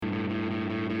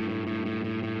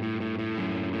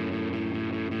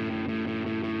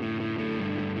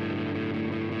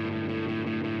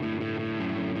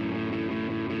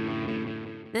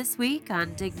This week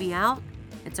on Dig Me Out,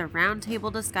 it's a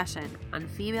roundtable discussion on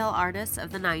female artists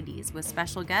of the 90s with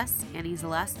special guests Annie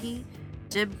Zaleski,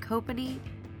 Jim Kopany,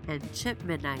 and Chip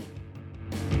Midnight.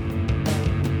 I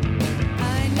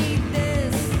need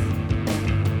this.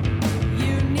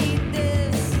 You need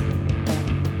this.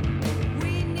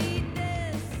 We need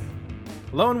this.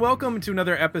 Hello and welcome to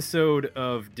another episode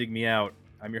of Dig Me Out.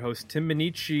 I'm your host, Tim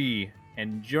Minichi,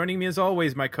 and joining me as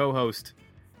always, my co-host,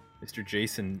 Mr.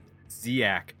 Jason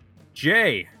Ziak.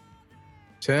 Jay.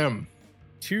 Tim.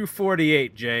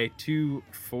 248, Jay.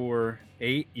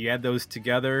 248. You add those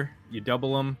together, you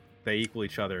double them, they equal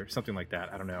each other. Something like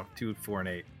that. I don't know. 2, 4, and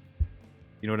 8.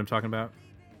 You know what I'm talking about?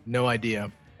 No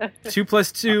idea. 2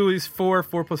 plus 2 is 4.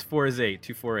 4 plus 4 is 8.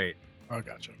 248. Oh,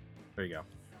 gotcha. There you go.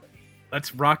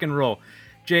 Let's rock and roll.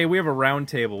 Jay, we have a round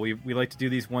table. We like to do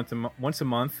these once a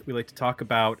month. We like to talk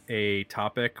about a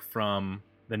topic from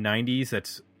the 90s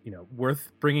that's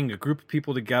worth bringing a group of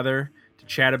people together to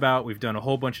chat about. We've done a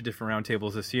whole bunch of different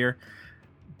roundtables this year.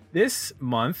 This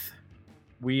month,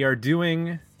 we are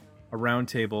doing a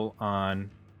roundtable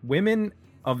on women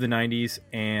of the 90s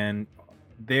and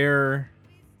their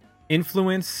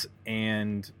influence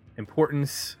and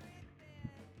importance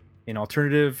in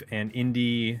alternative and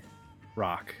indie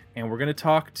rock. And we're going to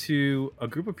talk to a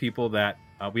group of people that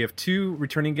we have 2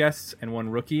 returning guests and 1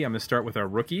 rookie. I'm going to start with our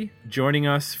rookie. Joining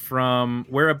us from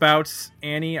whereabouts,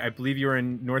 Annie? I believe you're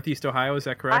in Northeast Ohio. Is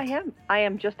that correct? I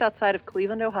am just outside of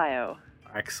Cleveland, Ohio.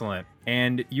 Excellent.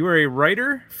 And you are a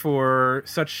writer for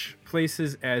such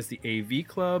places as the AV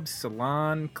Club,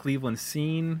 Salon, Cleveland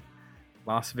Scene,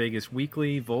 Las Vegas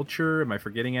Weekly, Vulture. Am I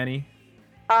forgetting any?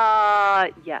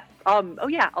 Yes.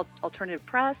 Alternative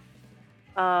Press.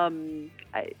 I'm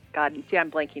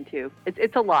blanking too.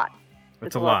 It's a lot.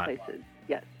 It's a lot of places.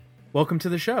 Yes. Welcome to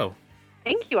the show.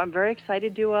 Thank you. I'm very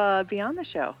excited to be on the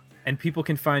show. And people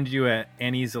can find you at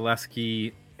Annie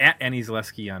Zaleski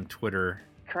on Twitter.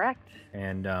 Correct.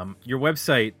 And your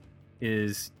website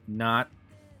is not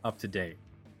up to date.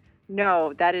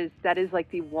 No, that is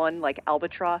like the one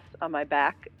albatross on my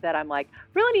back that I'm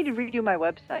really need to redo my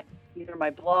website. Either my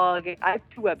blog. I have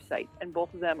 2 websites, and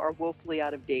both of them are woefully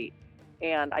out of date.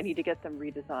 And I need to get them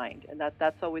redesigned. And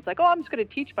that's always I'm just going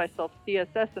to teach myself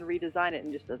CSS and redesign it,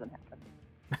 and it just doesn't happen.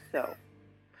 So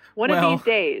one of these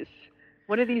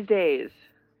days.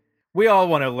 We all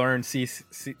want to learn what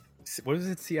is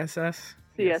it, CSS?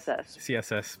 CSS.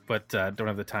 CSS, but don't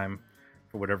have the time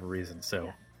for whatever reason, so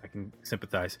yeah. I can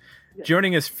sympathize. Yeah.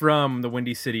 Joining us from the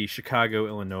Windy City, Chicago,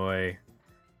 Illinois,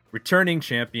 returning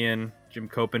champion, Jim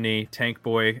Kopany, Tank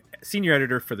Boy, senior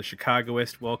editor for the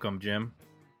Chicagoist. Welcome, Jim.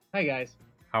 Hi, guys.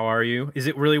 How are you? Is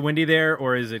it really windy there,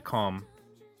 or is it calm?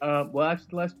 Well, actually,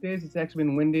 the last days it's actually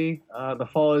been windy. The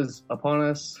fall is upon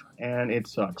us, and it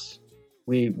sucks.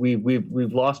 We've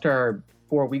lost our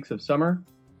 4 weeks of summer,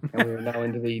 and we're now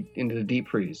into the deep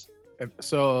freeze.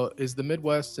 So, is the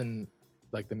Midwest and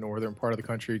the northern part of the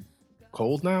country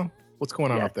cold now? What's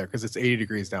going on up there? Because it's 80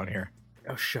 degrees down here.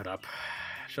 Oh, shut up.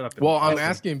 Shut up. Well, I'm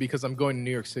asking because I'm going to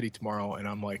New York City tomorrow, and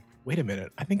I'm like, wait a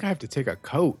minute. I think I have to take a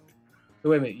coat. So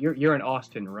wait a minute, you're in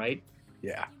Austin, right?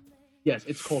 Yeah. Yes,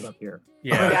 it's cold up here.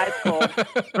 Yeah, it's cold.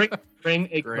 Bring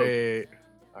a coat. Great.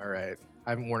 All right. I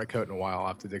haven't worn a coat in a while. I'll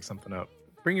have to dig something up.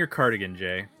 Bring your cardigan,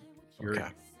 Jay. Okay.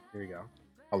 Here you go.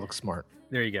 I'll look smart.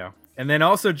 There you go. And then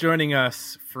also joining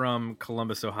us from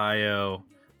Columbus, Ohio,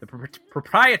 the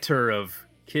proprietor of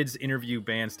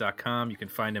kidsinterviewbands.com. You can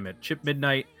find him at Chip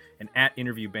Midnight and at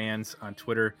InterviewBands on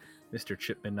Twitter, Mr.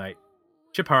 Chip Midnight.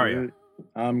 Chip, how are you?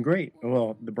 I'm great.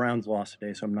 Well, the Browns lost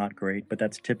today, so I'm not great, but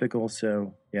that's typical.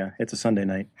 So, yeah, it's a Sunday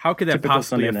night. How could that Typical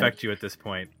possibly Sunday affect night. you at this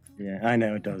point? Yeah, I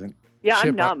know it doesn't. Yeah, I'm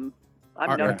Chip, numb.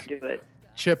 I'm numb to do it.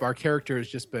 Chip, our character has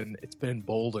just been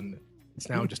emboldened. It's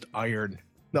now just iron.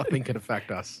 Nothing can affect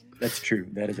us. That's true.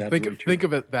 That is absolutely true. Think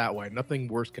of it that way. Nothing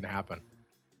worse can happen.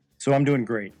 So I'm doing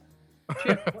great.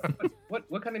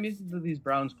 What kind of music do these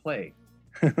Browns play?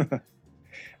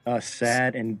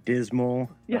 Sad and dismal.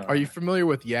 Yeah. Are you familiar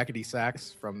with Yakety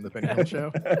Sax from the Benny Hill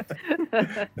Show?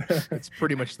 It's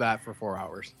pretty much that for 4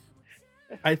 hours.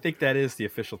 I think that is the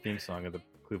official theme song of the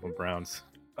Cleveland Browns.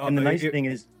 And the nice thing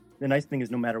is,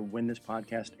 no matter when this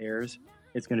podcast airs,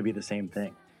 it's going to be the same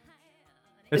thing.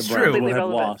 It's The Browns true. will have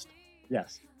Relevant. lost.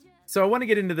 Yes. So I want to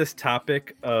get into this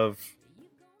topic of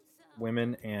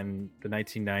women and the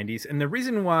 1990s. And the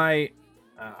reason why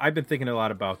I've been thinking a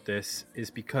lot about this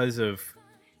is because of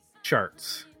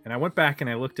charts. And I went back and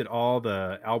I looked at all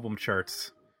the album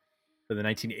charts for the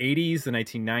 1980s, the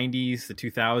 1990s, the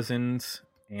 2000s,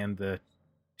 and the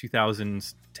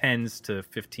 2010s to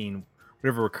 15,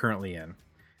 whatever we're currently in.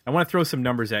 I want to throw some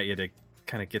numbers at you to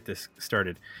kind of get this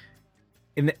started.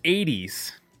 In the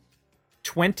 80s,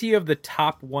 20 of the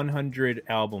top 100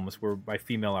 albums were by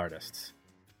female artists.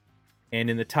 And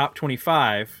in the top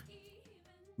 25,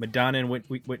 Madonna and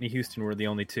Whitney Houston were the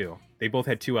only two. They both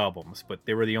had 2 albums, but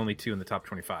they were the only 2 in the top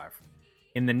 25.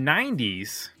 In the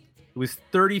 90s, it was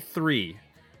 33.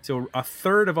 So a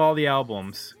third of all the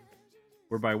albums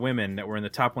were by women that were in the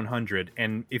top 100.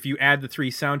 And if you add the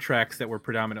 3 soundtracks that were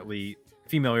predominantly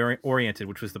female-oriented,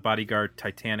 which was The Bodyguard,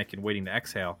 Titanic, and Waiting to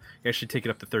Exhale, you actually take it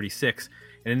up to 36.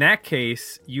 And in that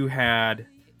case, you had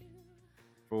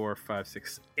 4, 5,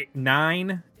 6, 8,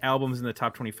 9 albums in the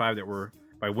top 25 that were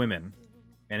by women.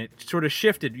 And it sort of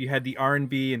shifted. You had the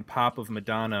R&B and pop of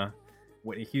Madonna,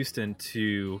 Whitney Houston,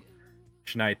 to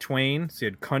Shania Twain. So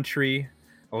you had country.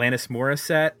 Alanis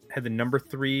Morissette had the number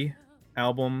 3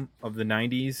 album of the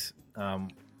 90s,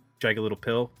 Jagged Little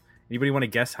Pill. Anybody want to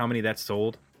guess how many that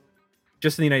sold?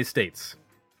 Just in the United States.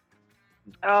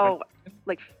 Oh,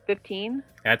 like 15?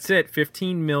 That's it,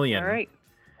 15 million. All right.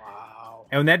 Wow.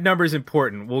 And that number is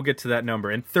important. We'll get to that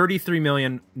number. And 33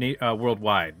 million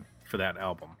worldwide for that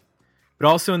album. But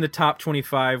also in the top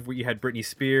 25, you had Britney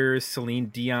Spears, Celine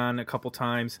Dion a couple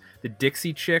times, the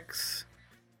Dixie Chicks,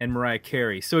 and Mariah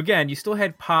Carey. So again, you still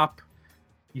had pop,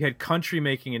 you had country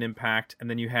making an impact, and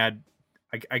then you had,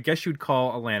 I guess you'd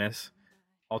call Alanis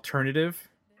alternative.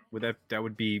 That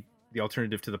would be the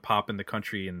alternative to the pop and the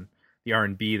country and the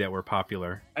R&B that were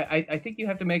popular. I think you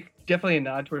have to make definitely a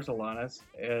nod towards Alanis,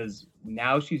 as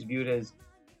now she's viewed as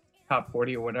top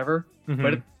 40 or whatever. Mhm.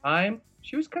 But at the time,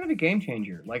 she was kind of a game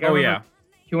changer. Like I Oh, remember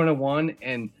Q101,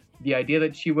 and the idea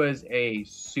that she was a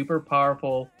super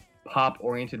powerful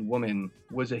pop-oriented woman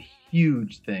was a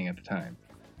huge thing at the time.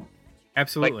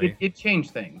 Absolutely. Like it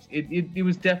changed things. It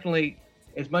was definitely,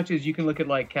 as much as you can look at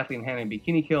like Kathleen Hanna and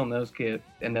Bikini Kill and those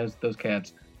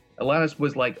cats. Alanis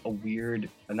was like a weird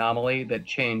anomaly that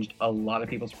changed a lot of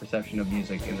people's perception of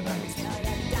music in the 90s.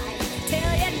 Till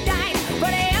you die,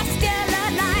 but you're still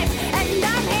alive, and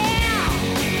I'm here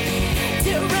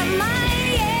to remind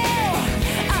you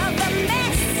of the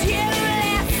mess you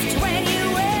left when you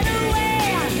went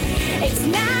away. It's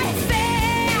not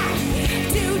fair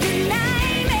to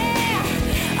deny me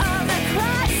of the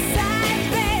cross I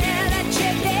bear that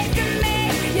you did to me.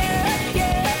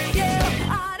 You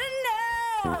ought to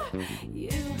know. You.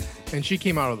 And she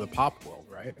came out of the pop world,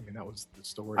 right? I mean, that was the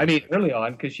story. I mean, early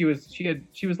on, because she was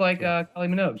like Kylie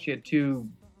Minogue. She had 2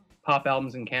 pop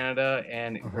albums in Canada,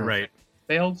 and it Right.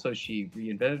 failed. So she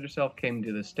reinvented herself, came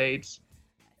to the States,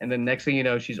 and then next thing you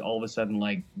know, she's all of a sudden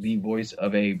like the voice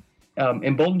of a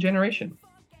emboldened generation.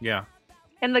 Yeah.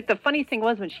 And like the funny thing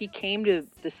was when she came to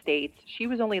the States, she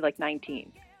was only like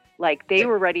 19. Like they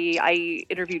were ready. I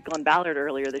interviewed Glenn Ballard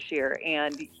earlier this year,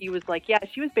 and he was like, yeah,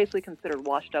 she was basically considered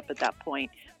washed up at that point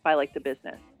by like the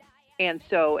business. And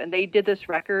they did this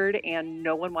record and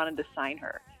no one wanted to sign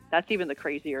her. That's even the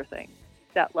crazier thing,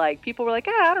 that like people were like,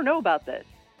 I don't know about this.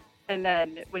 And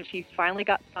then when she finally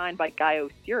got signed by Guy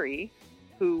Oseary,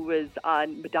 who was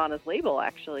on Madonna's label,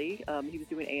 actually, he was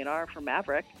doing A&R for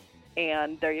Maverick.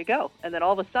 And there you go. And then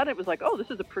all of a sudden it was like, oh, this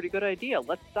is a pretty good idea.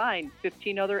 Let's sign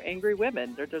 15 other angry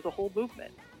women. There's a whole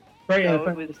movement. Right. So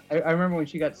and it was, I remember when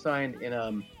she got signed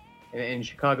in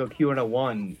Chicago,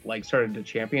 Q101 like started to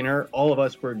champion her. All of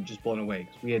us were just blown away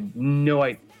because we had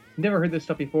never heard this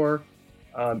stuff before.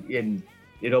 And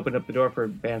it opened up the door for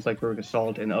bands like Veruca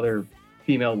Salt and other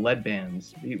female-led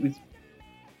bands. It was.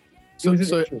 So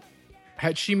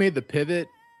had she made the pivot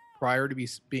prior to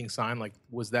being signed? Like,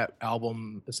 was that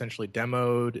album essentially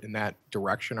demoed in that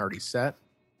direction already set?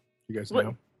 You guys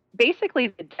know? basically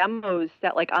the demos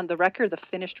that like on the record, the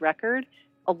finished record,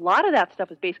 a lot of that stuff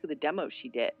was basically the demos she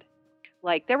did.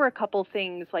 Like there were a couple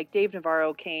things like Dave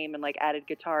Navarro came and like added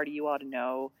guitar to You Ought to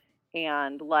Know.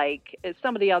 And like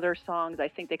some of the other songs, I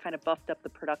think they kind of buffed up the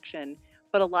production.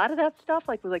 But a lot of that stuff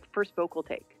like was like first vocal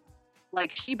take.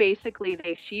 Like she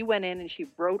went in and she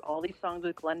wrote all these songs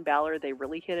with Glenn Ballard. They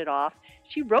really hit it off.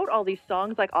 She wrote all these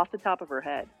songs like off the top of her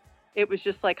head. It was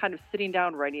just like kind of sitting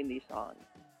down writing these songs.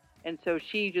 And so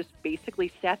she just basically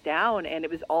sat down and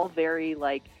it was all very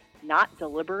like not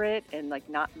deliberate and like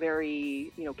not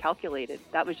very, calculated.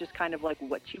 That was just kind of like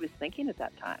what she was thinking at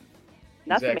that time.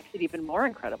 And that's what makes it even more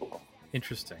incredible.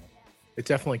 Interesting. It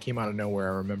definitely came out of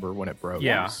nowhere. I remember when it broke.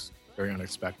 Yeah. It was very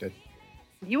unexpected.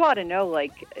 You Ought to Know,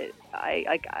 like,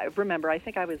 I remember, I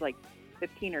think I was like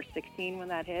 15 or 16 when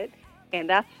that hit. And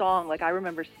that song, like, I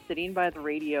remember sitting by the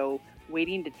radio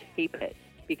waiting to tape it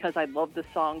because I loved the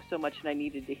song so much and I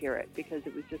needed to hear it because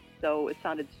it was just it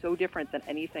sounded so different than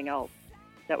anything else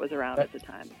that was around at the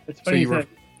time. It's funny that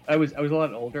I was a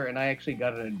lot older and I actually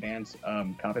got an advance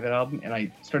copy of that album and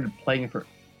I started playing it for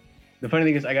the funny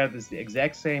thing is, I got this the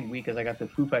exact same week as I got the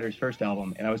Foo Fighters' first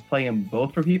album, and I was playing them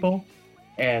both for people,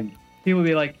 and people would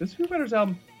be like, "This Foo Fighters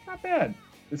album, not bad.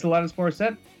 It's Alanis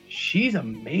Morissette. She's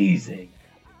amazing."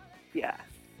 Yeah.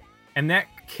 And that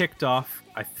kicked off,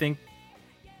 I think,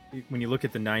 when you look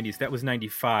at the 90s, that was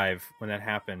 95 when that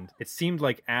happened. It seemed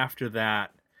like after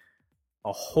that,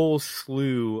 a whole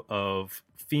slew of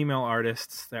female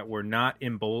artists that were not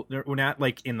were not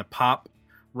like in the pop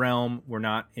realm, were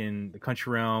not in the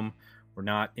country realm, were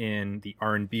not in the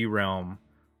R&B realm,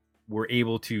 were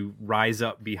able to rise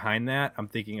up behind that. I'm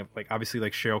thinking of like obviously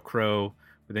like Sheryl Crow,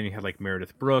 but then you had like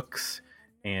Meredith Brooks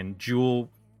and Jewel.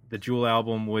 The Jewel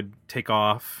album would take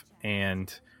off,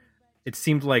 and it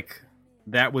seemed like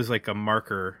that was like a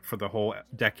marker for the whole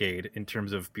decade in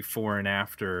terms of before and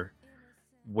after,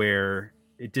 where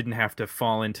it didn't have to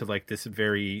fall into like this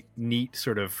very neat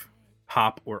sort of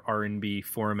pop or R&B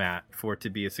format for it to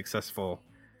be a successful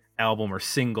album or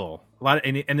single. A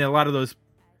lot of those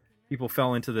people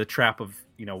fell into the trap of,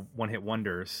 you know, one-hit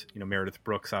wonders, you know, Meredith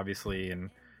Brooks obviously, and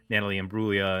Natalie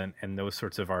Imbruglia and those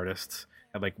sorts of artists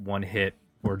had like one hit,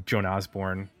 or Joan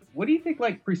Osborne. What do you think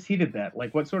like preceded that?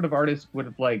 Like, what sort of artist would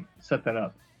have like set that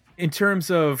up? In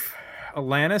terms of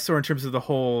Alanis, or in terms of the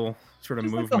whole sort of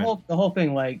Just movement? like the whole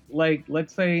thing. Like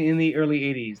let's say in the early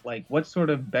 '80s, like what sort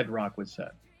of bedrock was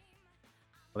set?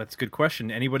 Well, that's a good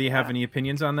question. Anybody have any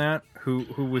opinions on that? Who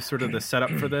was sort of the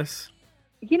setup for this?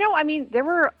 You know, I mean, there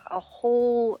were a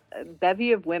whole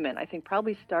bevy of women, I think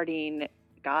probably starting,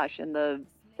 in the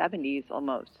 70s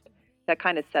almost, that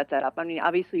kind of set that up. I mean,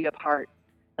 obviously you have Heart,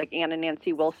 like Ann and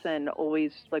Nancy Wilson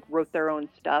always like wrote their own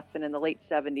stuff. And in the late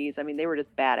 70s, I mean, they were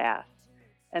just badass.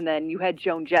 And then you had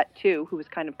Joan Jett too, who was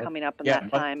kind of coming up in that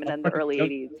time, and then the early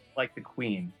 80s. Like the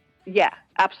Queen. Yeah,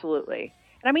 absolutely.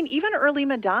 And I mean, even early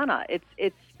Madonna,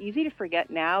 it's easy to forget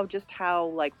now just how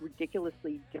like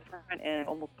ridiculously different and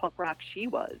almost punk rock she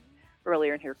was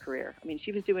earlier in her career. I mean,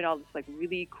 she was doing all this like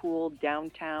really cool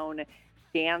downtown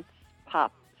dance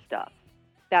pop stuff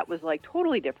that was like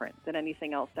totally different than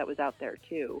anything else that was out there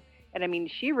too. And I mean,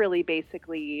 she really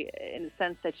basically, in the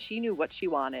sense that she knew what she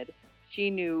wanted,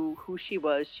 she knew who she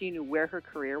was, she knew where her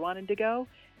career wanted to go.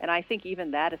 And I think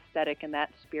even that aesthetic and that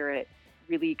spirit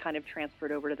really kind of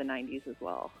transferred over to the 90s as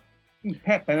well.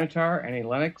 Pat Benatar, Annie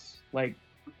Lennox, like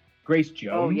Grace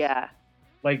Jones. Oh yeah.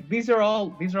 Like these are all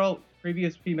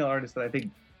previous female artists that I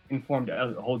think informed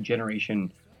a whole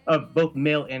generation of both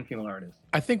male and female artists.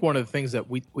 I think one of the things that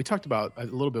we talked about a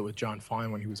little bit with John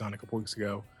Fine when he was on a couple weeks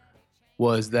ago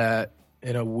was that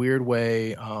in a weird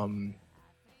way,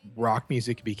 rock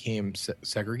music became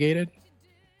segregated.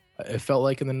 It felt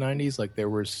like in the 90s, like there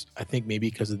was, I think maybe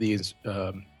because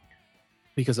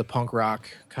of punk rock,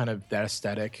 kind of that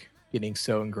aesthetic getting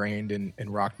so ingrained in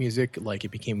rock music, like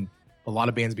a lot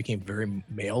of bands became very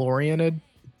male oriented,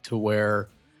 to where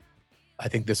I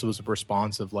think this was a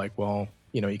response of like, well,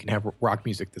 you know, you can have rock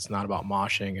music that's not about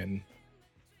moshing, and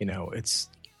you know, it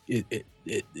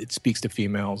speaks to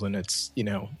females, and it's, you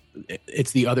know,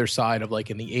 it's the other side of like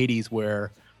in the 80s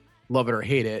where love it or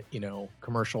hate it, you know,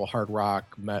 commercial hard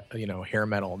rock, you know, hair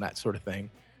metal and that sort of thing.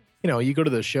 You know, you go to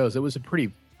those shows, it was a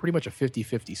pretty much a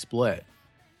 50-50 split.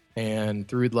 And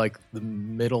through like the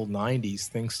middle 90s,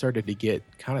 things started to get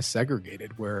kind of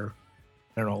segregated, where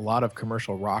I don't know, a lot of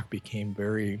commercial rock became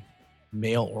very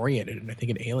male oriented, and I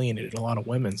think it alienated a lot of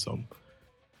women. So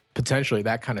potentially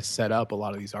that kind of set up a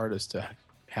lot of these artists to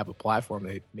have a platform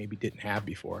they maybe didn't have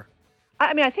before.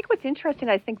 I mean, I think what's interesting,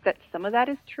 I think that some of that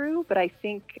is true, but I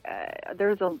think I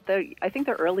think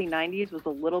the early 90s was a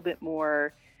little bit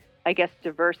more, I guess,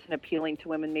 diverse and appealing to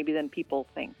women maybe than people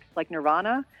think. Like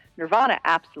Nirvana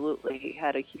absolutely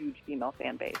had a huge female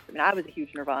fan base. I mean, I was a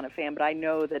huge Nirvana fan, but I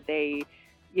know that they,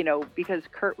 you know, because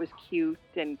Kurt was cute,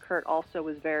 and Kurt also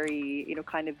was very, you know,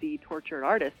 kind of the tortured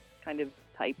artist kind of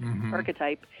type,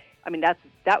 archetype. I mean, that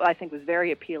I think was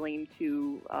very appealing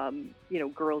to, you know,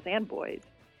 girls and boys.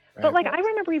 Right. But like, I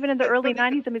remember even in the early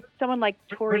 90s, I mean, someone like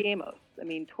Tori Amos. I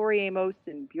mean, Tori Amos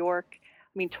and Bjork.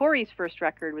 I mean, Tori's first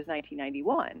record was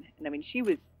 1991. And I mean, she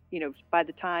was, you know, by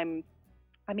the time,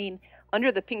 I mean,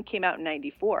 Under the Pink came out in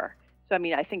 94. So, I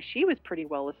mean, I think she was pretty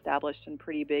well established and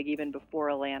pretty big even before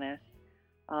Alanis.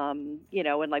 You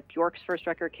know, and like Bjork's first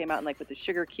record came out in like with the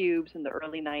Sugar Cubes in the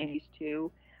early 90s too.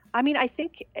 I mean, I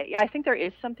think there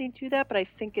is something to that, but I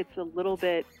think it's a little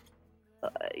bit,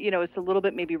 you know, it's a little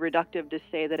bit maybe reductive to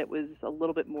say that it was a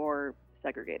little bit more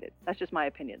segregated. That's just my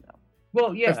opinion, though.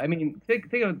 Well, yeah, I mean,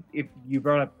 think of, if you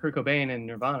brought up Kurt Cobain and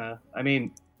Nirvana. I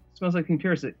mean, "Smells Like Teen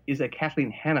Spirit" is a Kathleen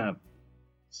Hanna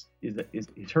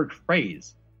is her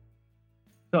phrase.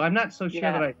 So I'm not so sure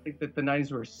Yeah. that I think that the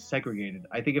 90s were segregated.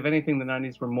 I think if anything, the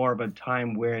 90s were more of a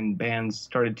time when bands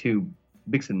started to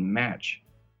mix and match,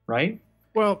 right?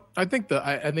 Well, I think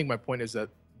I think my point is that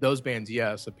those bands,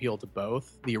 yes, appeal to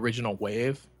both the original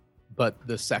wave, but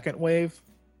the second wave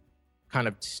kind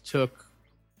of took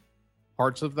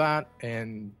parts of that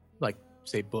and, like,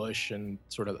 say Bush and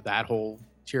sort of that whole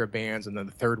tier of bands, and then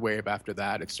the third wave after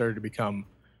that, it started to become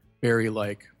very,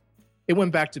 like, it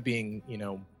went back to being, you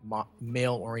know,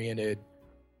 male-oriented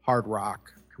hard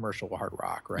rock, commercial hard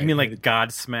rock, right? You mean like And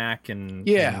Godsmack and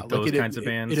yeah, and those like kinds of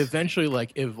bands? It eventually,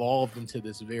 like, evolved into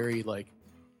this very, like,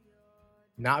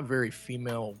 not very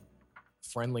female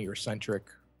friendly or centric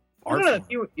I art don't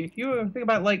know, form. if you think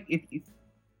about, like, if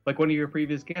like one of your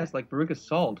previous guests, like Veruca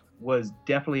Salt was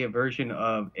definitely a version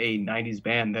of a 90s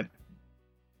band that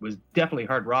was definitely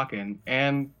hard rocking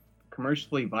and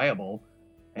commercially viable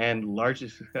and largely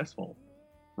successful,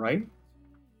 right?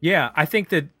 Yeah, I think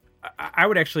that I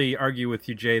would actually argue with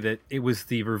you, Jay, that it was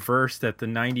the reverse, that the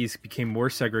 90s became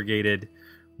more segregated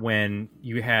when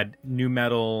you had nu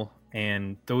metal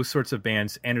and those sorts of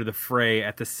bands enter the fray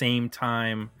at the same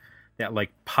time that,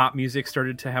 like, pop music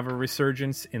started to have a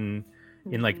resurgence in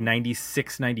like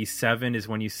 96, 97 is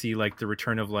when you see, like, the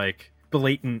return of, like,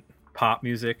 blatant pop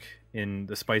music in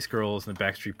the Spice Girls and the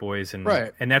Backstreet Boys, and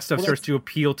Right. and that stuff Well, starts to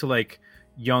appeal to, like,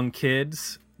 young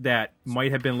kids that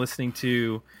might have been listening to,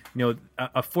 you know,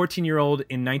 a 14-year-old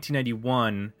in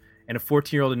 1991 and a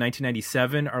 14-year-old in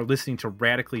 1997 are listening to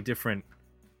radically different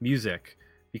music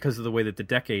because of the way that the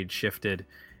decade shifted.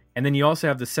 And then you also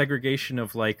have the segregation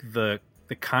of, like, the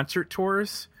concert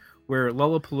tours, where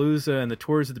Lollapalooza and the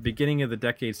tours at the beginning of the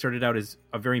decade started out as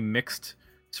a very mixed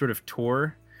sort of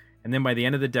tour. And then by the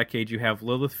end of the decade, you have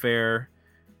Lilith Fair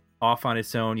off on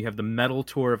its own. You have the metal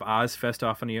tour of Ozfest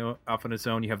off on its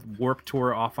own. You have Warped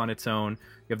Tour off on its own.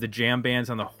 You have the jam bands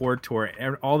on the Horde Tour.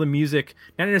 And all the music,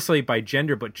 not necessarily by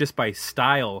gender, but just by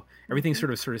style, everything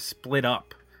sort of split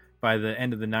up by the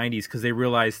end of the 90s, because they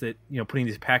realized that, you know, putting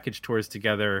these package tours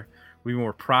together would be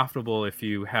more profitable if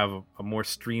you have a more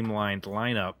streamlined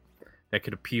lineup that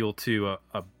could appeal to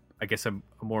a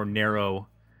more narrow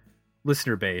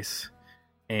listener base.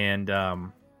 And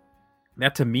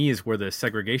that to me is where the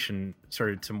segregation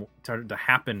started to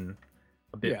happen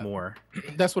a bit Yeah. more.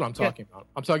 That's what I'm talking about.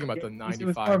 I'm talking about the It was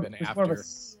 95 and it was more of after.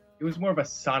 it was more of a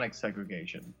sonic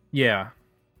segregation. Yeah.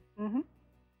 Mm-hmm.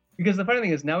 Because the funny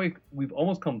thing is, now we've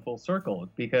almost come full circle.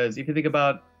 Because if you think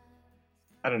about,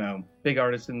 I don't know, big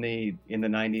artists in the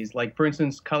 90s, like, for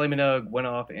instance, Kylie Minogue went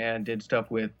off and did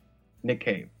stuff with Nick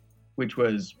Cave, which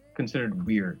was considered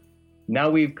weird. Now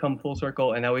we've come full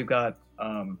circle, and now we've got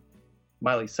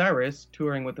Miley Cyrus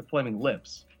touring with the Flaming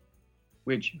Lips,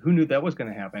 which, who knew that was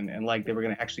going to happen? And, like, they were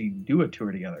going to actually do a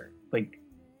tour together. Like,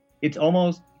 it's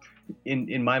almost,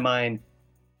 in my mind,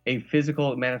 a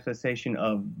physical manifestation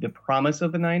of the promise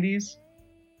of the 90s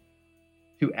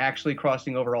to actually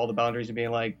crossing over all the boundaries and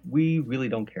being like, we really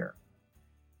don't care.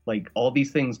 Like, all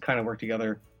these things kind of work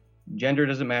together. Gender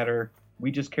doesn't matter.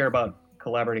 We just care about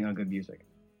collaborating on good music.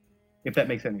 If that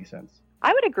makes any sense.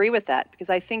 I would agree with that, because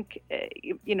I think,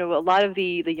 you know, a lot of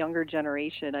the younger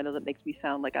generation, I know that makes me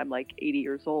sound like I'm like 80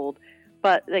 years old,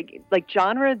 but like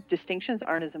genre distinctions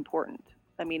aren't as important.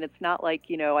 I mean, it's not like,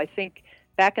 you know, I think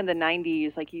back in the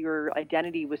 90s, like, your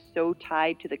identity was so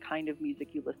tied to the kind of music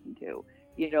you listened to.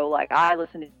 You know, like, I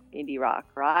listen to indie rock,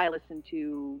 or I listen to,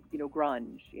 you know,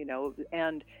 grunge, you know,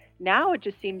 and now it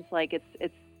just seems like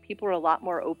it's people are a lot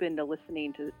more open to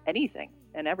listening to anything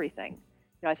and everything.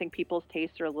 You know, I think people's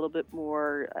tastes are a little bit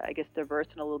more, I guess, diverse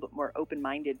and a little bit more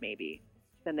open-minded maybe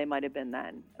than they might have been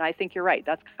then. And I think you're right.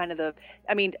 That's kind of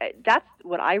that's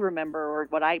what I remember, or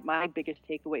my biggest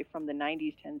takeaway from the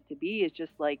 90s tends to be is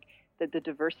just like the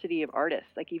diversity of artists,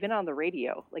 like even on the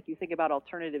radio. Like, you think about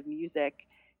alternative music,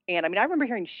 and I mean, I remember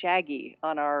hearing Shaggy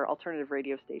on our alternative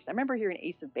radio station. I remember hearing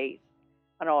Ace of Base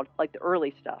on all, like, the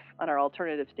early stuff on our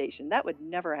alternative station. That would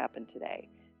never happen today.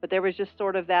 But there was just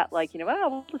sort of that, like, you know,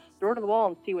 we'll just throw it to the wall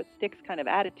and see what sticks kind of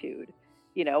attitude,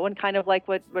 you know, and kind of like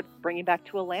what bringing back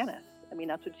to Alanis. I mean,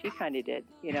 that's what she kind of did,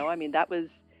 you know. I mean, that was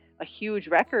a huge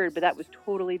record, but that was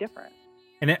totally different.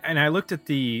 And I looked at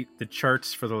the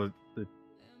charts for the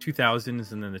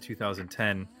 2000s and then the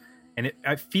 2010, and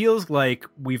it feels like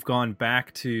we've gone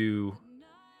back to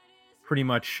pretty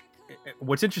much.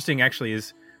 What's interesting actually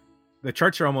is the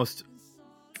charts are almost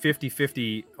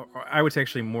 50-50, or I would say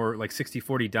actually more like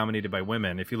 60-40 dominated by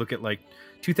women. If you look at, like,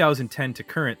 2010 to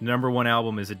current, the number 1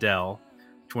 album is Adele,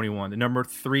 21. The number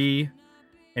 3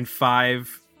 and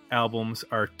 5 albums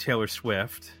are Taylor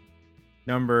Swift.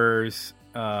 Number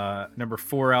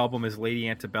 4 album is Lady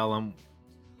Antebellum,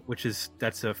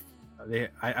 that's a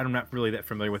I'm not really that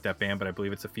familiar with that band, but I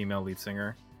believe it's a female lead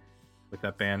singer with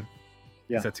that band.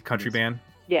 Yeah, That's a country band.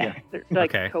 Yeah, they're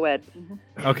like Okay. co-ed. Mhm.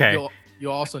 Okay.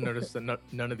 You'll also notice that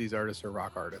none of these artists are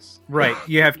rock artists. Right.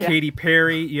 You have Yeah. Katy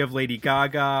Perry. You have Lady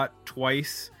Gaga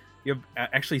twice. You have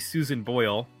actually Susan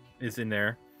Boyle is in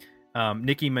there.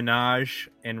 Nicki Minaj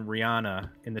and Rihanna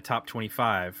in the top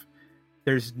 25.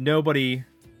 There's nobody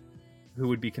who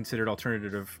would be considered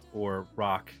alternative or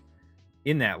rock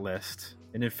in that list.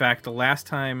 And in fact, the last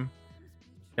time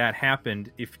that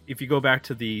happened, if you go back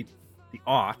to the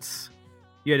aughts,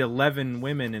 you had 11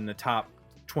 women in the top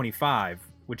 25,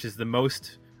 which is the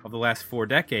most of the last 4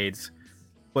 decades,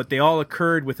 but they all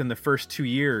occurred within the first 2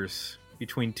 years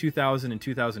between 2000 and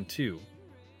 2002.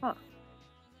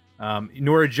 Huh.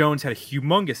 Norah Jones had a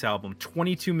humongous album,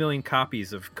 22 million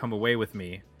copies of Come Away With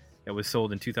Me, that was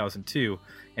sold in 2002.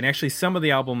 And actually some of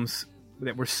the albums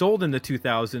that were sold in the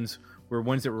 2000s were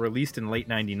ones that were released in late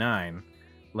 99,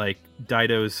 like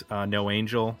Dido's No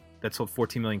Angel, that sold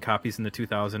 14 million copies in the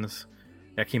 2000s.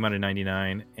 That came out in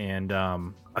 99. And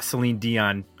a Celine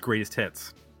Dion Greatest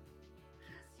Hits,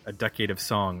 A Decade of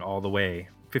Song all the way,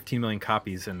 15 million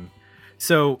copies. And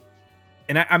so,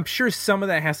 and I'm sure some of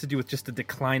that has to do with just the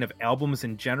decline of albums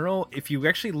in general. If you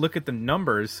actually look at the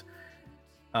numbers,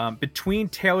 between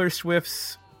Taylor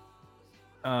Swift's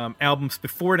albums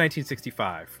before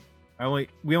 1965,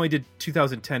 we only did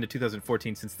 2010 to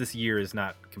 2014 since this year is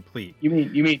not complete. You mean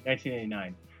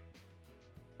 1989?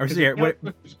 Or yeah,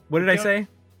 what did I say?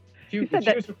 She said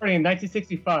that- was recording in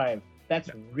 1965. That's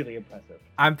really impressive.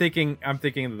 I'm thinking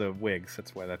of the Wigs.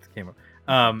 That's why that came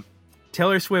up.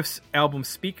 Taylor Swift's album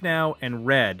Speak Now and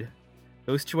Red,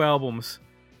 those 2 albums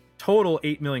total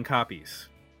 8 million copies.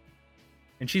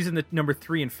 And she's in the number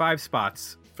 3 and 5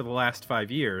 spots for the last 5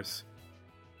 years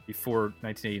before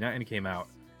 1989 came out.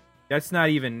 That's not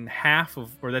even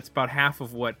that's about half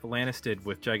of what Alanis did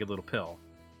with Jagged Little Pill.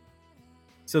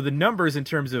 So the numbers in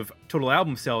terms of total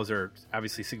album sales are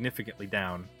obviously significantly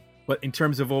down. But in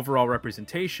terms of overall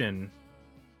representation,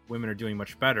 women are doing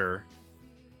much better.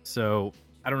 So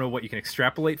I don't know what you can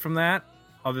extrapolate from that,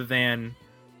 other than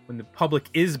when the public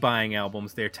is buying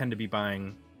albums, they tend to be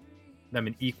buying them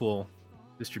in equal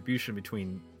distribution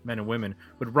between men and women.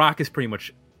 But rock is pretty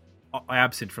much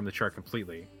absent from the chart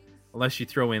completely, unless you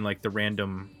throw in like the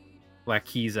random Black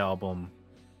Keys album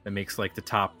that makes like the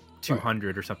top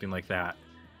 200 or something like that.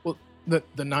 Well, the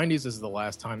 90s is the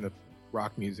last time that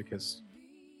rock music has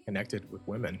connected with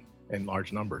women in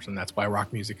large numbers, and that's why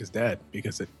rock music is dead,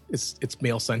 because it's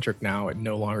male centric now. It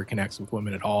no longer connects with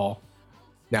women at all.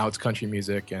 Now it's country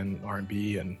music and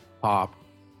R&B and pop.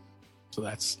 So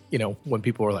that's, when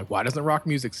people are like, why doesn't rock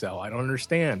music sell? I don't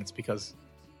understand. It's because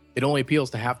it only appeals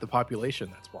to half the population.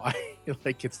 That's why.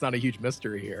 Like, it's not a huge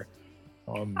mystery here.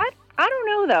 I don't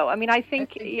know though. I mean, I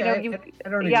think I you don't agree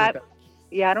with that.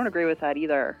 Yeah, I don't agree with that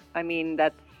either. I mean,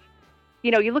 that's,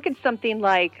 you look at something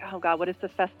like, oh God, what is the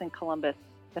fest in Columbus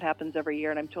that happens every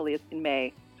year? And it's in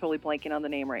May, totally blanking on the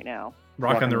name right now.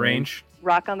 Rock on the Range.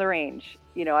 Rock on the Range.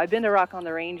 I've been to Rock on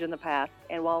the Range in the past,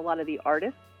 and while a lot of the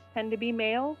artists tend to be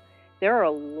male, there are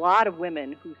a lot of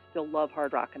women who still love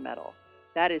hard rock and metal.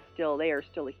 They are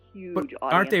still a huge But audience.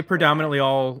 aren't they for predominantly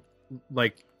all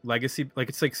like legacy? Like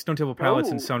it's like Stone Temple Pilots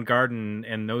and No. Soundgarden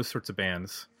and those sorts of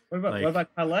bands. What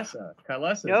about Kylesa?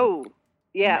 that. No.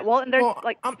 Yeah, well, and there's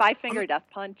like I'm- Five Finger Death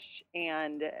Punch,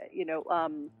 and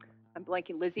I'm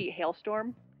blanking. Lizzie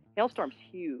Hailstorm. Hailstorm's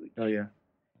huge, Oh yeah.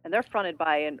 and they're fronted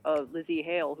by Lizzie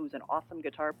Hale, who's an awesome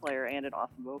guitar player and an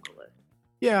awesome vocalist.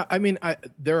 Yeah, I mean,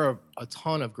 there are a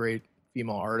ton of great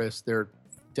female artists. There are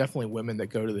definitely women that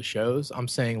go to the shows. I'm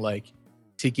saying, like,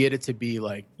 to get it to be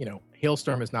like,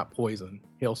 Hailstorm is not Poison.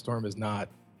 Hailstorm is not,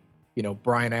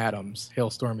 Bryan Adams.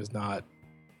 Hailstorm is not,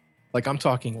 like, I'm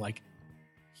talking like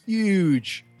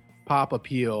huge pop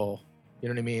appeal. You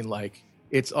know what I mean? Like,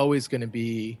 it's always going to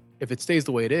be, if it stays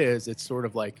the way it is, it's sort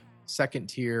of like second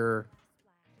tier.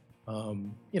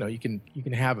 You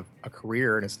can have a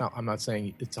career, and I'm not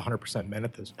saying it's 100% men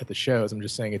at the shows. I'm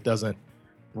just saying it doesn't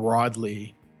rock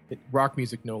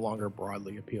music no longer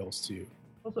broadly appeals to.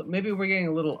 Also, maybe we're getting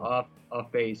a little off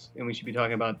base, and we should be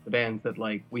talking about the bands that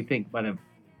like we think might have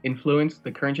influenced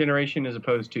the current generation, as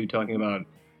opposed to talking about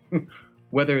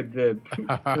whether the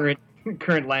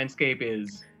current landscape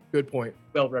is Good point.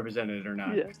 well represented or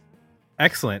not. Yeah.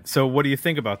 Excellent. So what do you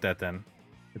think about that then?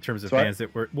 In terms of So bands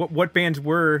that were what bands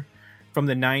were from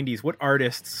the 90s? What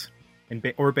artists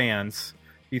or bands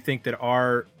do you think that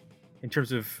are, in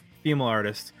terms of female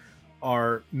artists,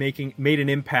 are made an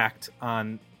impact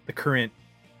on the current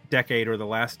decade or the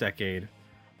last decade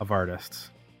of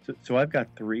artists? So I've got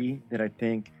 3 that I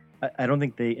think I don't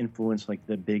think they influence like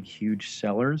the big huge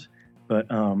sellers, but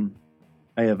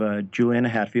I have Juliana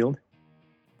Hatfield,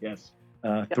 Yes.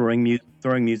 Throwing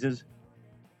Muses,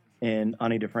 and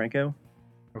Ani DeFranco.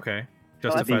 Okay,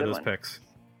 that's a justify good those one. picks.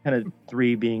 Kind of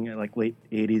three being like late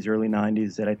 80s, early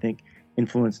 90s that I think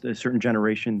influenced a certain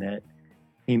generation that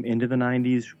came into the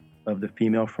 90s of the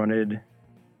female-fronted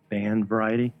band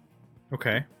variety.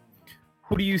 Okay,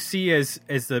 who do you see as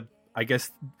the, I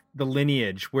guess, the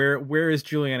lineage? Where is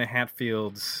Juliana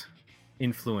Hatfield's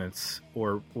influence,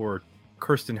 or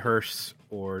Kirsten Hirsch's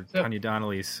or So- Tanya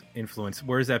Donnelly's influence?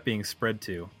 Where is that being spread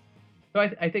to? So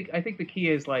I think the key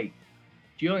is like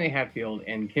Juliana Hatfield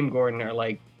and Kim Gordon are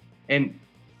like, and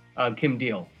Kim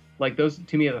Deal, like those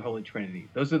to me are the holy trinity.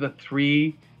 Those are the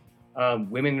three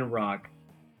women in rock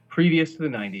previous to the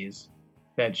 90s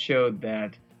that showed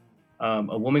that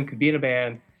a woman could be in a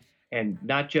band and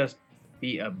not just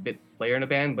be a bit player in a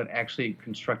band, but actually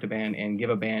construct a band and give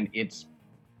a band its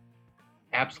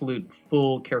absolute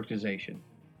full characterization.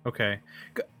 Okay,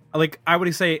 like I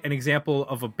would say an example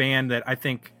of a band that I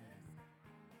think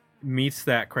meets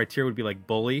that criteria would be like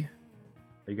Bully.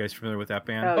 Are you guys familiar with that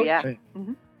band? Oh yeah. Right.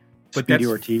 Mhm. But Speedy that's-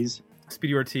 Ortiz.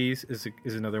 Speedy Ortiz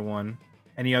is another one.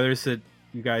 Any others that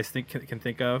you guys can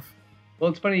think of? Well,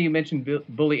 it's funny you mentioned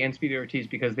Bully and Speedy Ortiz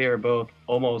because they are both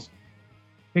almost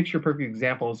picture-perfect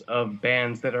examples of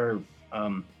bands that are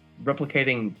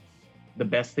replicating the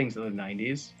best things of the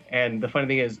 90s. And the funny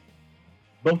thing is,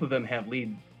 both of them have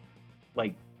leads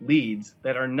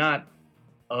that are not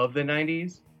of the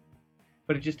 90s,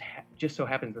 but it just so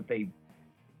happens that they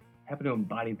happen to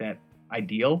embody that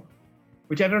ideal.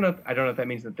 Which I don't know if that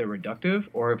means that they're reductive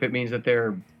or if it means that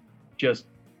they're just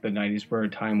the 90s were a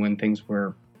time when things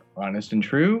were honest and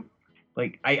true.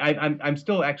 Like I'm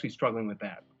still actually struggling with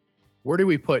that. Where do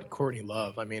we put Courtney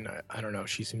Love? I mean, I don't know.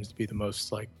 She seems to be the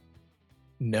most like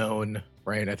known,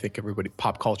 right? I think everybody,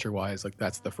 pop culture wise, like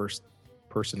that's the first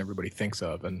person everybody thinks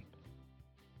of. And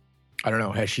I don't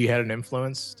know. Has she had an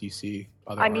influence? Do you see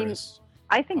other I mean, artists?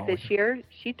 I think following this her? year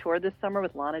she toured this summer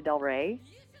with Lana Del Rey,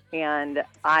 and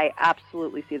I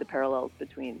absolutely see the parallels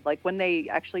between, like, when they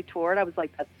actually toured, I was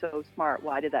like, that's so smart.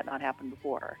 Why did that not happen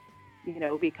before? You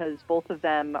know, because both of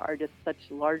them are just such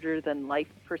larger than life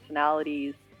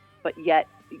personalities, but yet,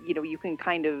 you know, you can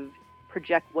kind of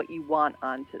project what you want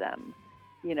onto them,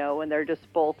 you know, and they're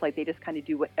just both like, they just kind of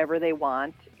do whatever they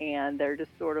want, and they're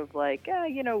just sort of like,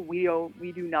 you know, we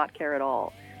do not care at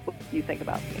all what you think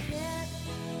about me.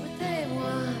 What they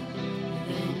want,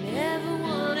 they never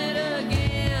want it again.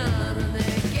 And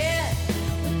they get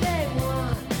what they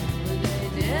want, but they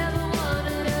never want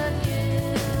it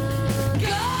again.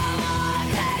 Go on,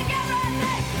 take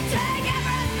everything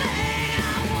I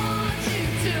want you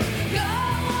to. Go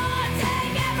on,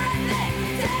 take everything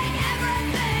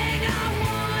I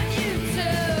want you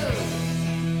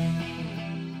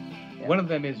to. One of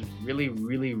them is really,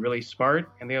 really, really smart,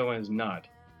 and the other one is not.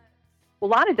 Well,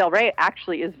 Lana Del Rey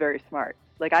actually is very smart.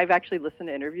 Like, I've actually listened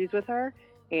to interviews with her,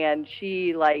 and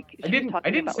she I was didn't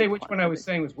talking about, say like, which one I was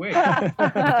saying was which.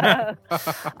 I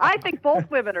think both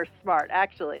women are smart,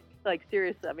 actually. Like,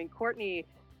 seriously. I mean, Courtney,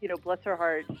 you know, bless her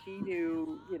heart, she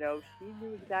knew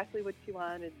exactly what she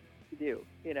wanted to do,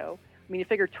 you know. I mean, you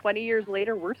figure 20 years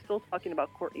later, we're still talking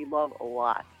about Courtney Love a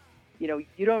lot. You know,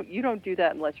 you don't do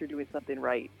that unless you're doing something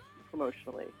right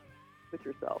promotionally with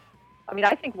yourself. I mean,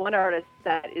 I think one artist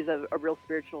that is a real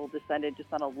spiritual descendant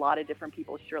just on a lot of different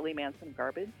people is Shirley Manson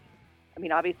Garbage. I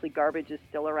mean, obviously Garbage is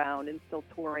still around and still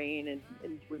touring and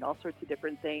doing all sorts of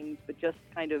different things, but just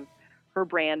kind of her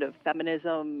brand of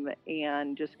feminism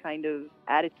and just kind of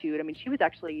attitude. I mean, he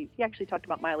actually talked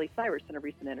about Miley Cyrus in a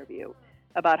recent interview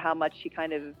about how much she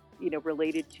kind of, you know,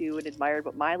 related to and admired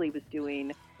what Miley was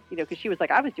doing, you know, because she was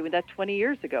like, I was doing that 20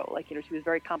 years ago. Like, you know, she was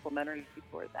very complimentary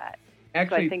before that.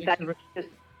 Actually, So I think that's just,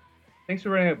 thanks for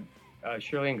bringing up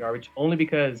Shirley and Garbage, only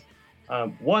because,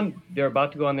 one, they're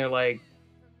about to go on their, like,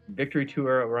 victory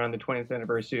tour around the 20th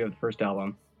anniversary of the first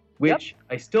album, which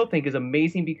I still think is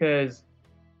amazing because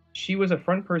she was a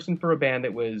front person for a band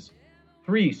that was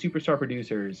 3 superstar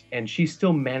producers, and she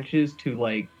still manages to,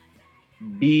 like,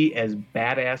 be as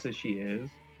badass as she is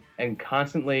and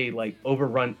constantly, like,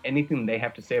 overrun anything they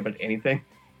have to say about anything.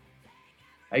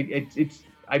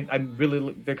 I'm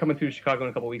really, they're coming through Chicago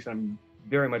in a couple weeks, and I'm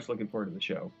very much looking forward to the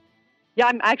show. yeah,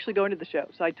 I'm actually going to the show.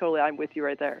 So I'm with you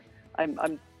right there.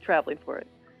 I'm traveling for it.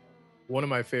 One of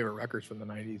my favorite records from the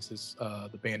 90s is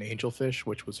the band Angelfish,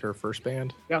 which was her first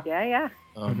band. Yeah.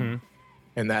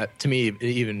 And that, to me, it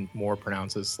even more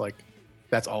pronounces, like,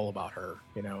 that's all about her.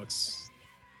 You know, it's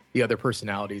the other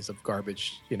personalities of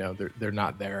Garbage, you know, they're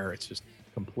not there. It's just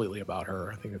completely about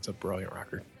her. I think it's a brilliant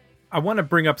record. I want to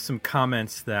bring up some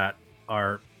comments that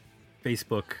our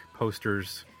Facebook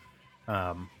posters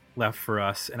left for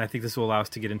us, and I think this will allow us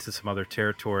to get into some other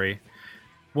territory.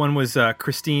 One was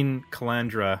Christine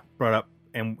Calandra brought up,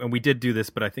 and we did do this,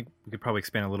 but I think we could probably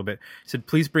expand a little bit. Said,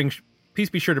 please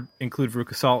be sure to include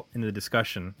Veruca Salt in the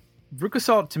discussion. Veruca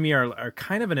Salt, to me, are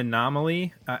kind of an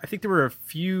anomaly. I think there were a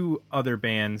few other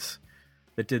bands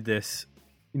that did this.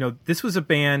 This was a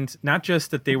band, not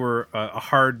just that they were a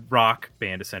hard rock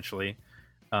band, essentially,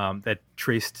 that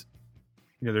traced,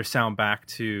 their sound back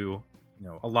to,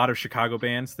 a lot of Chicago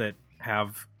bands that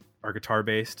are guitar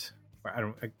based.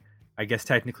 I guess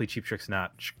technically Cheap Trick's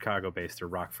not Chicago based or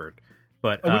Rockford,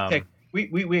 but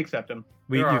we accept them.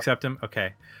 You accept them,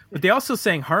 okay. But they also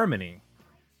sang harmony,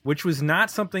 which was not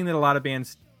something that a lot of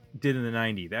bands did in the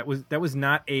 '90s. That was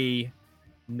not a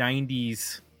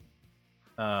 '90s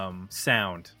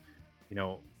sound.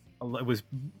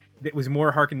 It was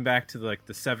more harkened back to like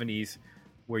the '70s,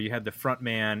 where you had the front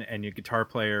man and your guitar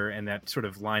player, and that sort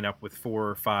of line up with 4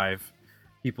 or 5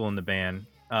 people in the band.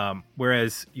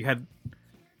 Whereas you had,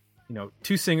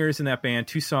 2 singers in that band,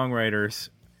 2 songwriters,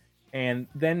 and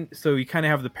then so you kind of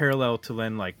have the parallel to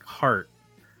then like Heart,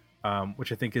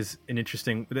 which I think is an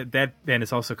interesting. That band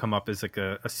has also come up as like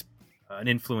an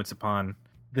influence upon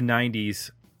the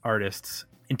 '90s artists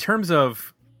in terms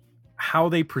of how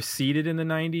they proceeded in the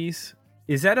 '90s.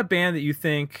 Is that a band that you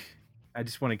think? I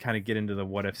just want to kind of get into the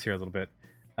what ifs here a little bit.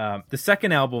 The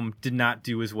second album did not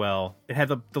do as well. It had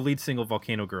the lead single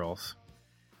Volcano Girls,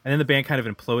 and then the band kind of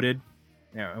imploded.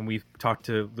 And we've talked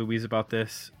to Louise about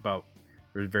this, about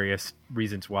various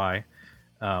reasons why,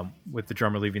 with the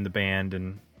drummer leaving the band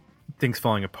and things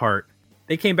falling apart.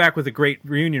 They came back with a great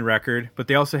reunion record, but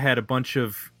they also had a bunch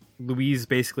of Louise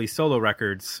basically solo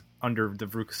records under the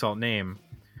Veruca Salt name.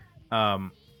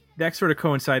 That sort of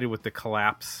coincided with the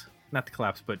collapse, not the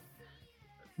collapse, but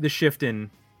the shift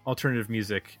in alternative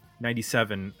music.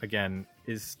 97 again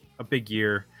is a big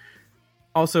year.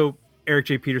 Also, Eric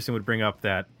J. Peterson would bring up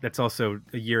that that's also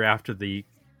a year after the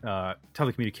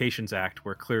Telecommunications Act,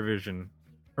 where Clear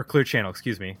Channel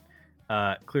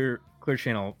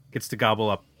gets to gobble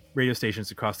up radio stations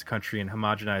across the country and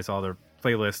homogenize all their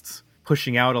playlists,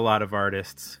 pushing out a lot of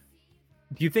artists.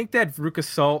 Do you think that Veruca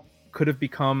Salt could have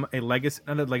become not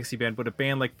a legacy band, but a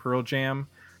band like Pearl Jam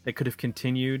that could have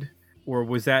continued? Or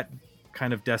was that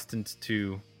kind of destined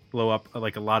to blow up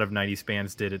like a lot of 90s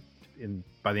bands did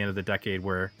by the end of the decade,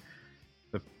 where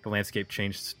the landscape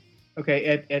changed? Okay,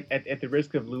 at the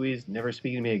risk of Louise never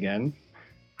speaking to me again,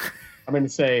 I'm going to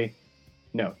say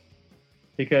no.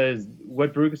 Because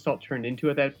what Veruca Salt turned into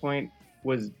at that point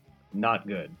was not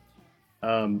good.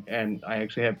 And I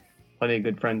actually have plenty of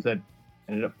good friends that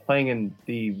ended up playing in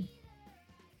the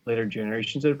later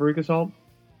generations of Veruca Salt.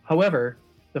 However,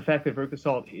 the fact that Veruca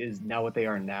Salt is now what they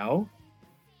are now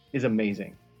is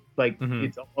amazing. Like,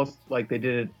 It's almost like they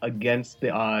did it against the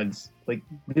odds. Like,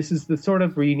 this is the sort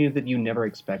of reunion that you never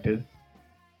expected.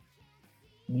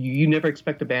 You never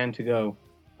expect a band to go,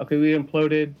 okay, we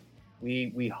imploded.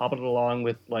 We hobbled along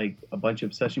with like a bunch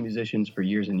of session musicians for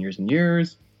years and years and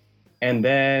years. And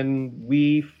then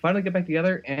we finally get back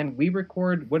together and we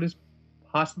record what is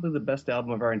possibly the best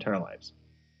album of our entire lives.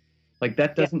 Like,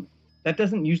 that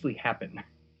doesn't usually happen.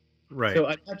 Right. So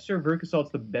I'm not sure Veruca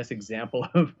Salt's the best example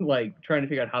of like trying to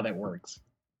figure out how that works,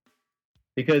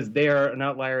 because they are an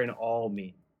outlier in all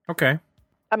means. Okay.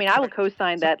 I mean, I will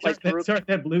co-sign that. Sorry,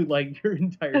 that blew like your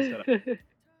entire setup.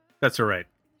 That's all right.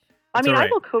 I mean, I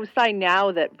will co-sign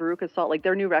now that Veruca Salt, like,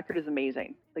 their new record is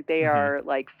amazing. Like, they are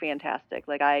like fantastic.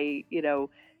 Like,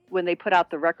 when they put out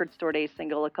the Record Store Day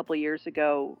single a couple of years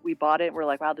ago, we bought it and we're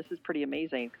like, wow, this is pretty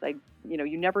amazing. Because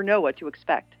you never know what to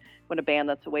expect when a band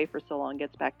that's away for so long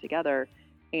gets back together.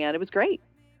 And it was great.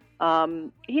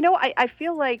 I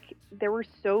feel like there were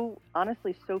so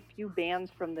few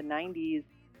bands from the 90s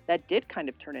that did kind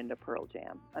of turn into Pearl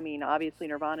Jam. I mean, obviously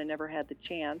Nirvana never had the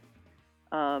chance.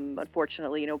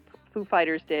 Unfortunately, Foo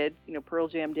Fighters did, Pearl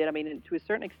Jam did. I mean, and to a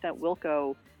certain extent,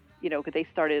 Wilco, because they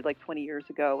started like 20 years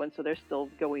ago, and so they're still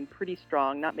going pretty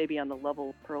strong, not maybe on the level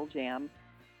of Pearl Jam.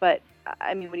 But,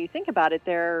 I mean, when you think about it,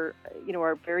 there,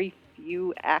 are very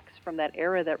few acts from that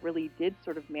era that really did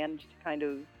sort of manage to kind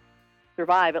of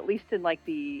survive, at least in like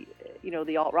the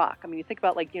alt rock. I mean, you think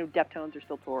about like, Deftones are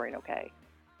still touring, okay.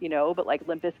 But like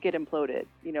Limp Bizkit imploded.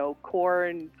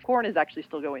 Korn is actually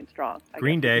still going strong.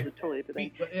 Green Day. Totally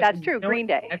that's true. Green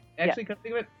Day. Actually, come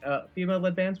think of it,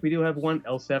 female-led bands. We do have one,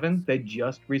 L7. They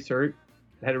just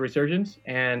had a resurgence,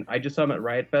 and I just saw them at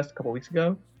Riot Fest a couple weeks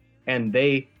ago, and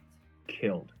they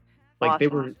killed. Like,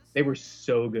 awesome. They were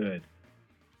so good.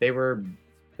 They were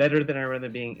better than I remember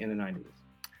them being in the 90s.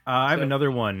 I have another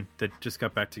one that just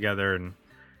got back together, and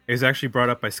it was actually brought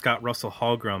up by Scott Russell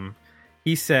Hallgrim.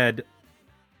 He said,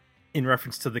 in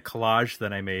reference to the collage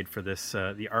that I made for this,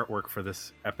 the artwork for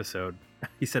this episode.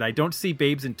 He said, "I don't see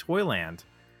Babes in Toyland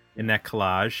in that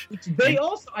collage."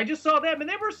 I just saw them, and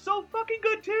they were so fucking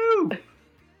good too.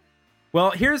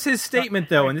 Well, here's his statement,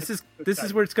 though, and this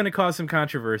is where it's going to cause some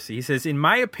controversy. He says, "In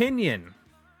my opinion,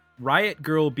 Riot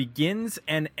Girl begins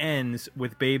and ends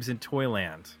with Babes in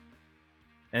Toyland."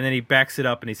 And then he backs it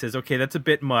up and he says, "Okay, that's a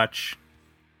bit much,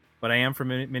 but I am from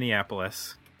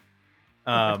Minneapolis."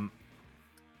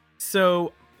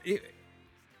 So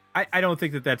I don't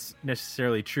think that that's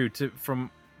necessarily true. From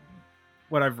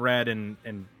what I've read and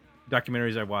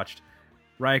documentaries I've watched,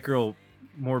 Riot Girl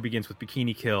more begins with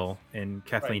Bikini Kill and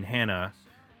Kathleen Hanna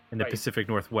in the Pacific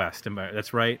Northwest.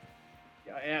 That's right?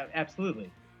 Yeah, absolutely.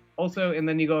 Also, and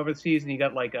then you go overseas and you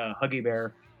got like a Huggy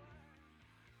Bear.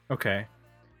 Okay.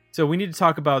 So we need to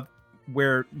talk about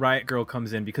where Riot Girl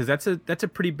comes in, because that's a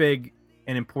pretty big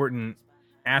and important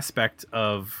aspect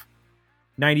of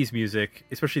 90s music,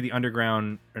 especially the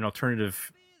underground and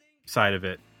alternative side of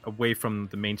it, away from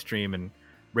the mainstream and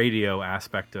radio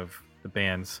aspect of the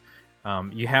bands.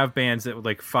 You have bands that would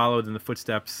like followed in the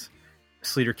footsteps.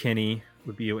 Sleater Kinney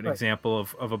would be an example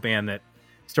of a band that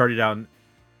started out,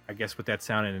 I guess, with that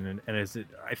sound and as it,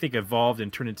 I think, evolved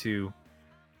and turned into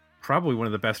probably one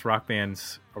of the best rock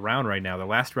bands around right now. The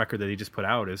last record that he just put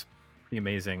out is pretty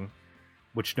amazing,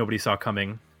 which nobody saw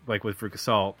coming, like with Veruca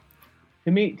Salt.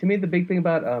 To me, the big thing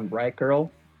about Riot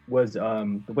Girl was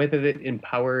the way that it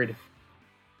empowered,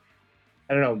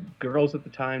 I don't know, girls at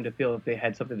the time to feel that they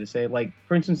had something to say. Like,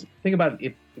 for instance, think about it.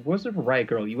 If it wasn't for Riot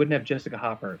Girl, you wouldn't have Jessica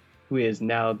Hopper, who is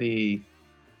now the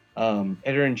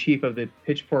editor-in-chief of the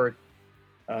Pitchfork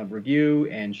Review,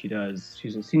 and she's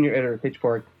a senior editor of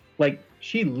Pitchfork. Like,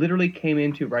 she literally came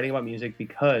into writing about music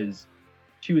because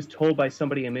she was told by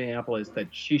somebody in Minneapolis that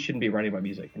she shouldn't be writing about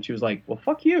music. And she was like, well,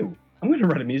 fuck you. I'm going to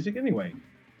write music anyway.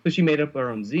 So she made up her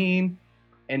own zine.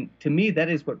 And to me, that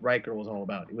is what Riot Girl was all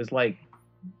about. It was like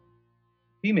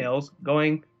females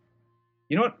going,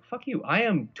 you know what? Fuck you. I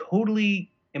am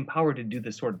totally empowered to do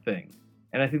this sort of thing.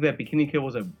 And I think that Bikini Kill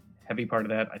was a heavy part of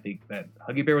that. I think that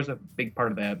Huggy Bear was a big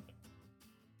part of that.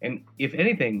 And if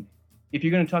anything, if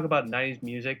you're going to talk about 90s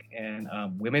music and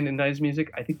women in 90s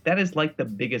music, I think that is like the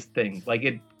biggest thing. Like,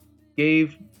 it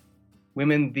gave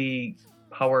women the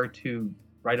power to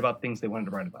write about things they wanted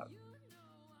to write about.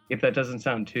 If that doesn't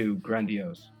sound too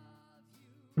grandiose.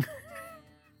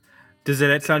 Does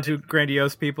that sound too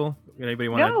grandiose, people? Anybody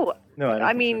want to? No,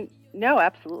 I mean, no,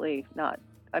 absolutely not.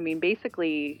 I mean,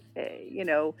 basically,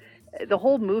 the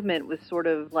whole movement was sort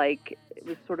of like, it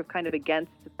was sort of kind of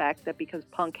against the fact that because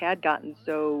punk had gotten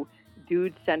so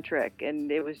dude-centric,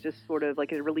 and it was just sort of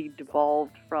like it really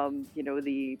devolved from,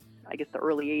 the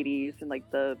early 80s and like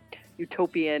the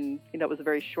utopian, it was a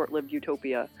very short-lived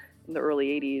utopia in the early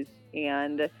 80s,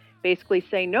 and basically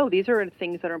saying, no, these are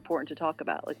things that are important to talk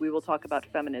about. Like, we will talk about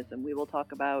feminism, we will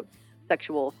talk about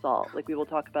sexual assault, like we will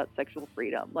talk about sexual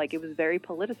freedom. Like, it was very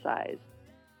politicized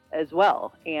as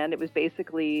well, and it was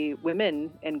basically women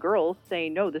and girls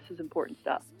saying, no, this is important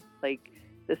stuff. Like,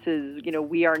 this is,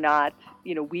 we are not,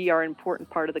 we are an important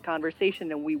part of the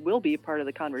conversation, and we will be a part of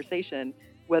the conversation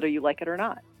whether you like it or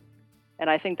not. And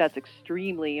I think that's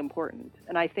extremely important.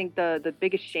 And I think the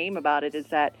biggest shame about it is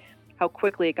that how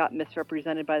quickly it got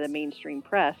misrepresented by the mainstream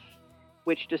press,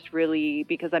 which just really,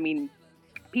 because, I mean,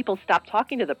 people stopped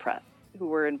talking to the press who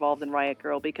were involved in Riot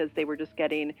Girl because they were just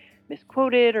getting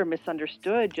misquoted or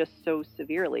misunderstood just so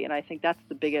severely. And I think that's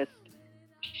the biggest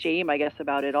shame, I guess,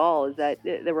 about it all, is that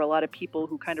there were a lot of people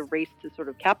who kind of raced to sort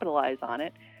of capitalize on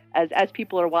it, as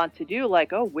people are wont to do,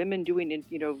 like, oh, women doing,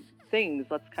 things,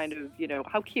 let's kind of,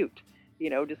 how cute,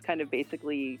 just kind of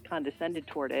basically condescended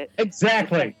toward it.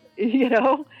 Exactly.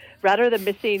 Rather than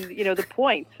missing, the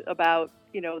point about,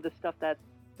 the stuff that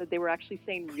they were actually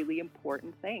saying really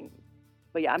important things.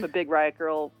 But yeah, I'm a big Riot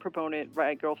Girl proponent,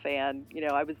 Riot Girl fan.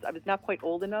 I was not quite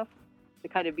old enough to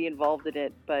kind of be involved in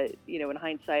it, but in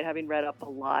hindsight, having read up a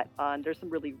lot on, there's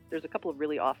a couple of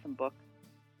really awesome books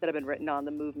that have been written on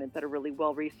the movement that are really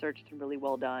well researched and really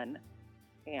well done.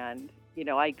 And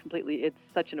it's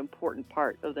such an important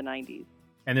part of the 90s.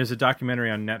 And there's a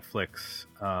documentary on Netflix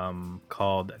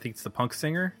called, I think it's The Punk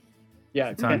Singer. Yeah,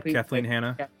 it's on Kathleen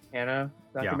Hanna. Hanna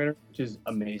documentary, which is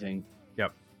amazing.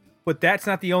 Yep. But that's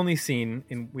not the only scene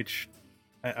in which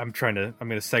I'm going to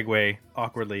segue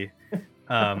awkwardly.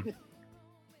 Darren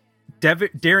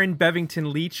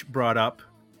Bevington Leach brought up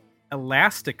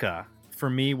Elastica, for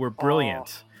me, were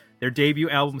brilliant. Their debut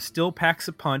album still packs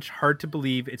a punch. Hard to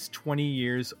believe it's 20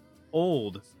 years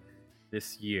old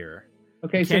this year.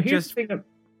 Okay, so here's the thing.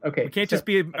 Okay, we can't just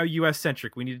be a U.S.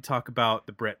 centric. We need to talk about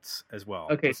the Brits as well.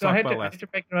 Okay, so I had to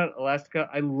break about Elastica.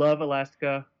 I love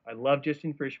Elastica. I love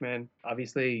Justin Frischman.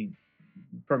 Obviously,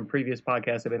 from previous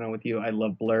podcasts I've been on with you, I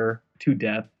love Blur to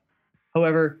death.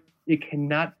 However, it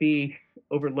cannot be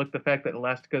overlooked the fact that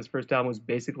Elastica's first album was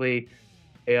basically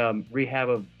a rehab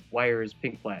of Wire's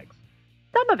Pink Flags.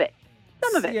 Some of it.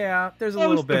 Yeah, there's a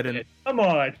little bit in. Come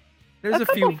on. There's a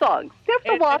couple few. songs. There's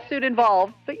a lawsuit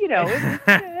involved, but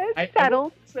it's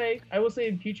settled. I will say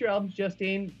in future albums,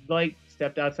 Justine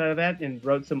stepped outside of that and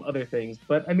wrote some other things.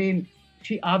 But I mean,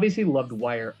 she obviously loved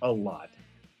Wire a lot,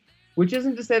 which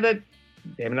isn't to say that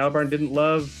Damon Albarn didn't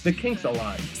love the Kinks a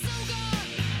lot.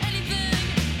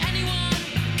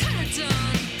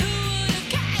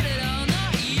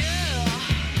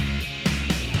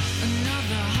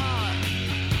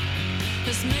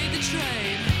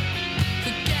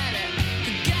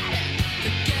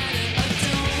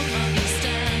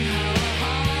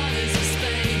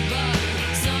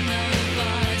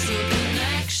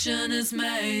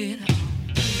 Made.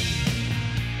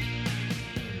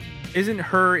 Isn't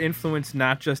her influence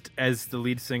not just as the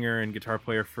lead singer and guitar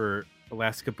player for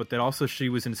Elastica, but that also she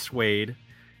was in Suede,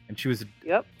 and she was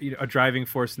a driving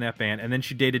force in that band, and then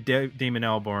she dated Damon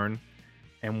Albarn,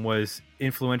 and was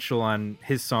influential on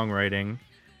his songwriting.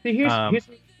 See,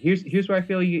 here's where I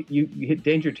feel you hit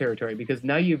danger territory, because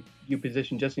now you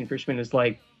position Justine Frischman as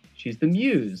she's the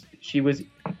muse. She was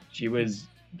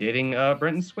dating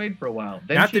Brenton Suede for a while.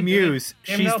 Then not the muse.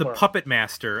 She's the puppet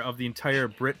master of the entire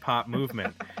Britpop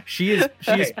movement. She is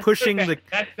pushing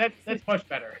that's much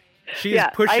better. She is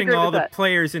pushing all the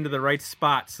players into the right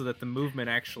spot so that the movement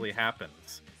actually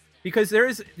happens. Because there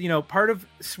is, part of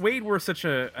Suede were such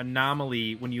an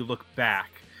anomaly when you look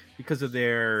back because of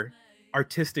their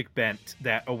artistic bent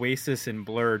that Oasis and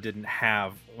Blur didn't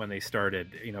have when they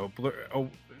started. Blur,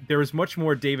 there was much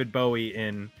more David Bowie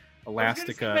in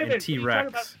Elastica and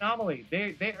T-Rex. Anomaly.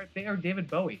 They are David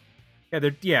Bowie.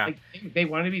 Yeah, they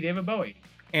want to be David Bowie.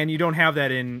 And you don't have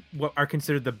that in what are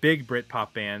considered the big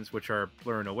Britpop bands, which are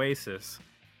Blur and Oasis.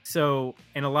 So,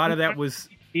 and a lot of that was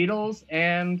Beatles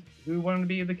and who wanted to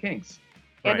be the Kinks.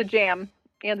 And the Jam.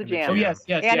 Oh, yes.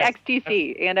 And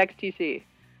XTC.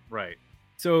 Right.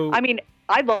 So, I mean,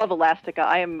 I love Elastica.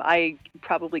 I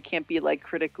probably can't be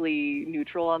critically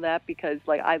neutral on that, because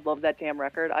I love that damn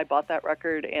record. I bought that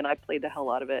record and I played the hell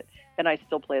out of it, and I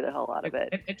still play the hell out of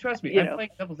it. And trust me, I'm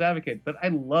playing devil's advocate, but I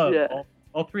love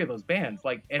all three of those bands.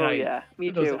 Me play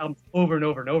those albums over and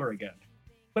over and over again.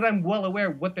 But I'm well aware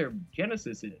what their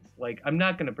genesis is. I'm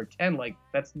not going to pretend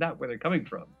that's not where they're coming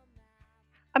from.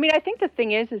 I mean, I think the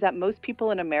thing is that most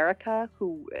people in America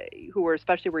who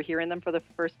were hearing them for the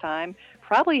first time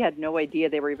probably had no idea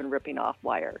they were even ripping off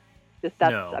Wire.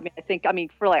 No.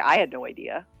 I had no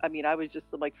idea. I mean, I was just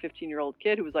a 15-year-old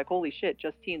kid who was like, holy shit,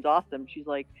 Justine's awesome. She's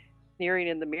sneering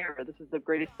in the mirror. This is the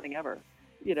greatest thing ever.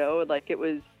 It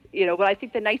was, but I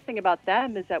think the nice thing about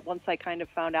them is that once I kind of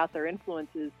found out their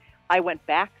influences, I went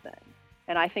back then.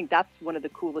 And I think that's one of the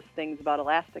coolest things about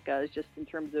Elastica, is just in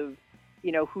terms of,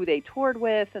 who they toured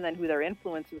with and then who their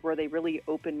influences were. They really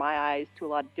opened my eyes to a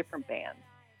lot of different bands,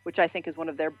 which I think is one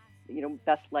of their,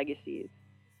 best legacies.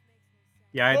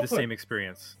 Yeah, I had the same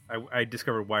experience. I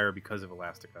discovered Wire because of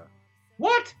Elastica.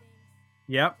 What?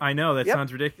 Yep, I know that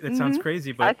sounds ridiculous. That sounds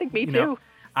crazy, but I think me too.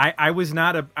 I was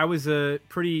a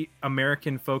pretty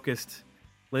American focused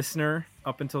listener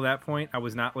up until that point. I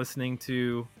was not listening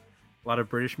to a lot of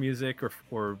British music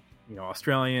or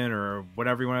Australian or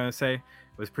whatever you want to say.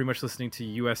 I was pretty much listening to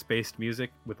U.S. based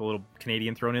music with a little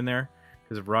Canadian thrown in there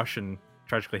because of Rush and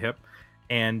Tragically Hip,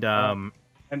 and Sloan.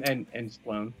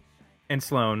 And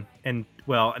Sloan, and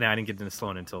I didn't get into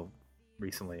Sloan until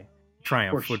recently.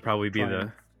 Triumph would probably be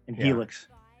and Helix.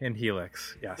 And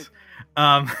Helix, yes.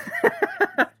 Hey,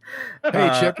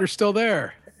 Chip, you're still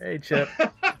there. Hey, Chip,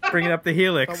 bringing up the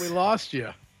Helix. Thought we lost you.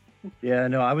 Yeah,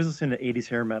 no, I was listening to 80s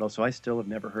hair metal, so I still have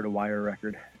never heard a Wire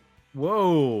record.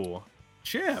 Whoa,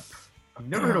 Chip. I've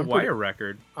never heard a Wire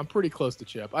record. I'm pretty close to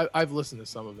Chip. I've listened to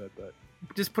some of it, but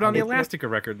just put on the Elastica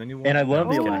record, then you won't. And I love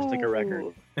the Elastica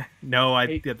record. No,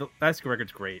 the Elastica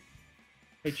record's great.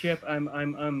 Hey Chip, I'm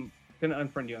gonna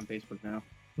unfriend you on Facebook now.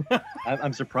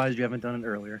 I'm surprised you haven't done it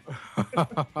earlier.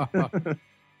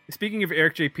 Speaking of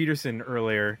Eric J. Peterson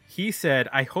earlier, he said,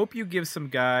 "I hope you guys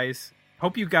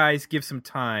give some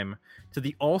time to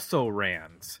the also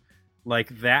rans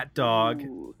like That Dog,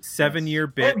 7-Year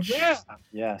Bitch,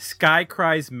 Yes. Sky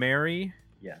Cries Mary,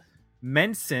 Yes.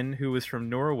 Mensen, who was from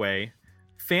Norway,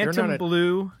 Phantom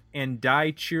Blue, and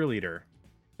Die Cheerleader."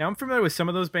 Now, I'm familiar with some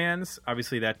of those bands,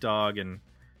 obviously That Dog and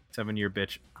 7-Year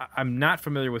Bitch. I'm not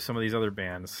familiar with some of these other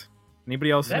bands.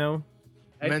 Anybody else know?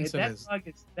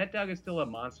 That dog is still a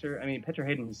monster. I mean, Petra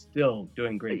Hayden is still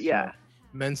doing great stuff.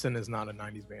 Menson is not a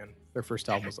 90s band. Their first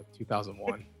album was like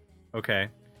 2001. Okay.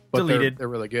 But Deleted. They're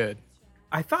really good.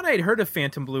 I thought I had heard of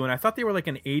Phantom Blue, and I thought they were like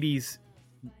an 80s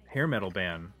hair metal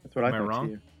band. That's what I Am I thought wrong?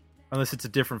 too. Unless it's a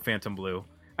different Phantom Blue.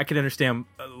 I can understand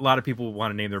a lot of people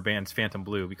want to name their bands Phantom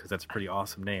Blue because that's a pretty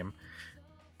awesome name.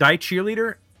 Die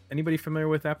Cheerleader? Anybody familiar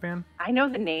with that band? I know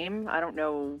the name. I don't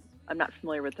know. I'm not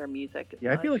familiar with their music.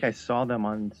 Yeah, I feel like I saw them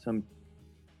on some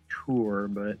tour,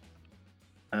 but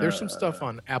There's some stuff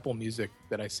on Apple Music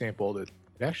that I sampled. It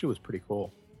actually was pretty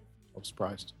cool. I was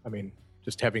surprised. I mean,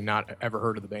 just having not ever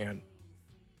heard of the band.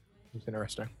 It was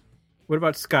interesting. What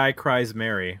about Sky Cries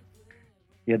Mary?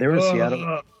 Yeah, they were a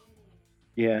Seattle.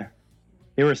 Yeah,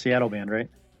 they were a Seattle band, right?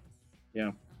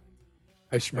 Yeah.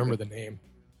 I just remember the name.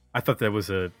 I thought that was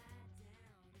a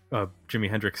Jimi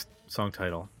Hendrix song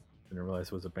title. Didn't realize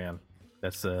it was a band.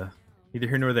 That's neither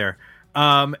here nor there.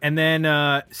 And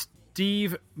then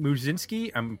Steve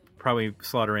Muzinski, I'm probably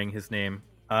slaughtering his name.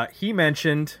 He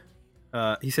mentioned,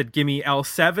 he said, "Gimme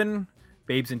L7,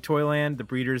 Babes in Toyland, The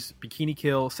Breeders, Bikini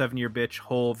Kill, 7-Year Bitch,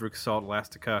 Hole, Rook Salt,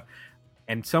 Elastica,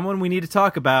 and someone we need to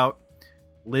talk about,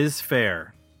 Liz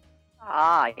Phair."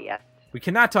 Ah, yes. We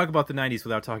cannot talk about the 90s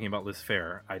without talking about Liz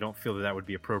Phair. I don't feel that would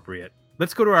be appropriate.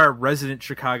 Let's go to our resident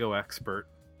Chicago expert,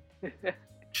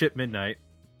 Chip Midnight.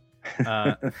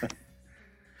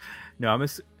 No,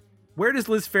 where does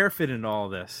Liz Phair fit in all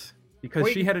this? Because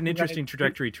she had an interesting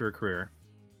trajectory to her career.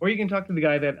 Or you can talk to the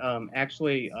guy that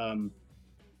actually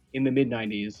in the mid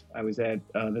 90s, I was at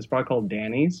this bar called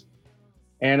Danny's,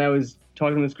 and I was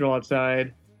talking to this girl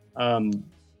outside,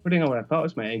 putting on what I thought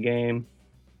was my A game,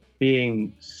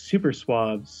 being super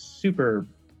suave, super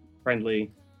friendly,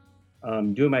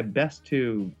 doing my best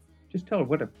to just tell her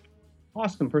what an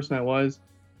awesome person I was.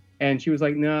 And she was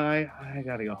like, "No, I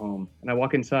gotta go home." And I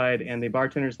walk inside, and the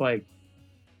bartender's like,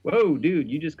 "Whoa, dude,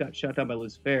 you just got shut down by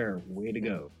Liz Phair. Way to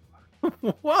go."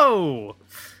 Whoa!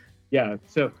 Yeah,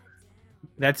 so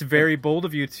That's very bold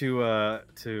of you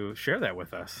to share that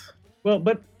with us. well,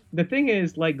 but the thing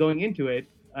is, like going into it,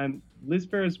 Liz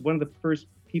Phair is one of the first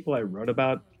people I wrote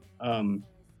about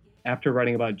after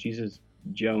writing about Jesus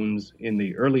Jones in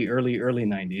the early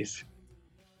 90s,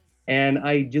 and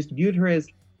I just viewed her as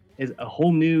a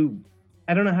whole new.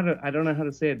 I don't know how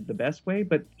to say it the best way,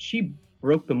 but she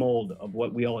broke the mold of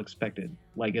what we all expected.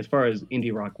 Like as far as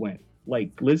indie rock went, like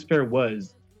Liz Phair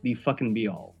was the fucking be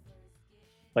all.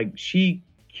 Like she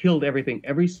killed everything.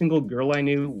 Every single girl I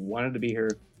knew wanted to be her.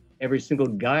 Every single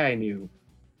guy I knew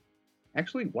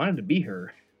actually wanted to be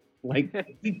her. Like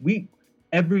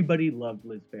everybody loved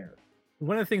Liz Phair.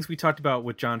 One of the things we talked about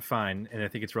with John Fine, and I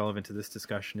think it's relevant to this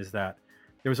discussion, is that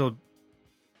there was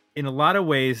in a lot of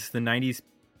ways, the 90s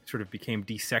sort of became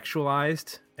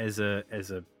desexualized as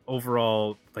a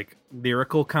overall like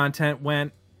lyrical content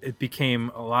went. It became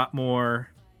a lot more.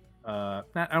 I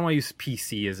don't want to use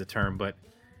PC as a term, but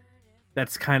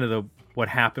that's kind of what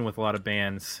happened with a lot of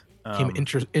bands. Became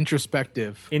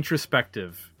introspective.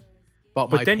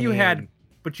 But then you had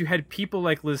people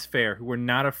like Liz Phair who were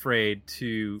not afraid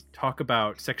to talk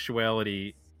about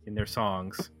sexuality in their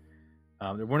songs.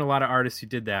 There weren't a lot of artists who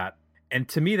did that. And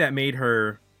to me, that made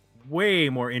her way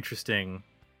more interesting,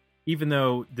 even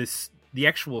though the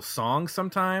actual songs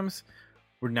sometimes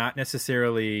were not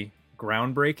necessarily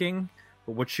groundbreaking,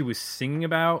 but what she was singing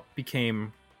about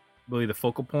became really the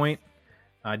focal point.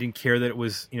 I didn't care that it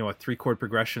was, a 3-chord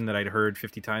progression that I'd heard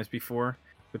 50 times before,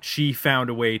 but she found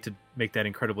a way to make that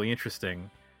incredibly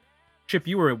interesting. Chip,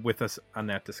 you were with us on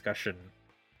that discussion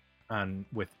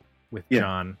with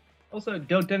John. Also,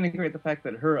 don't denigrate the fact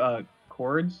that her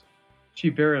chords, she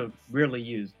very rarely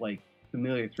used like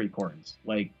familiar 3 chords.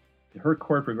 Like her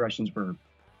chord progressions were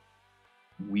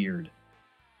weird,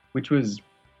 which was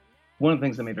one of the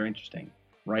things that made her interesting,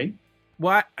 right?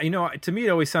 Well, to me, it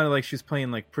always sounded like she was playing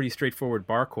like pretty straightforward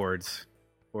bar chords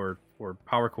or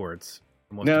power chords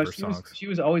in most of her songs. She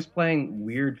was always playing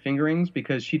weird fingerings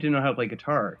because she didn't know how to play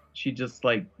guitar. She just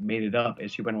like made it up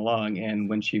as she went along. And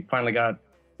when she finally got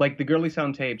like the Girly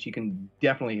Sound tape, she can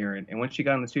definitely hear it. And when she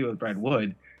got in the studio with Brad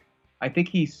Wood, I think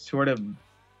he sort of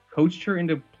coached her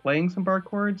into playing some bar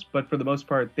chords, but for the most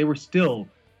part, they were still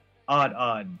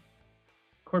odd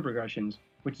chord progressions,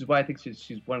 which is why I think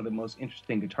she's one of the most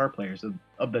interesting guitar players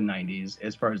of the 90s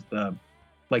as far as the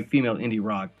like female indie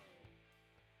rock.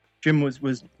 Jim, was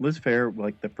Liz Phair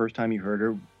like the first time you heard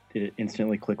her, did it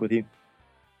instantly click with you?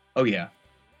 Oh yeah.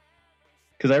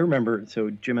 Because I remember, so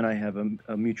Jim and I have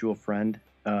a mutual friend,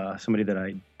 somebody that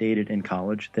I dated in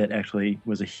college that actually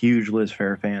was a huge Liz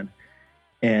Phair fan.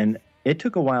 And it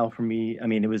took a while for me. I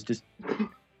mean, it was just,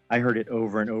 I heard it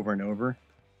over and over and over.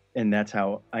 And that's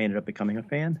how I ended up becoming a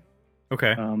fan.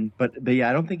 Okay. But yeah,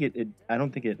 I don't think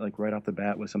it like right off the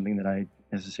bat was something that I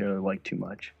necessarily liked too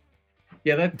much.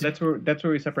 Yeah, that's where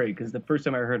we separated, because the first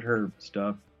time I heard her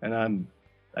stuff, and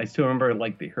I still remember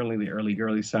like the early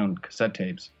girly sound cassette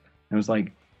tapes, and I was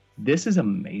like, this is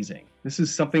amazing. This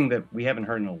is something that we haven't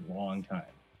heard in a long time.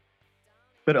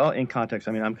 But in context,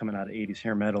 I mean, I'm coming out of 80s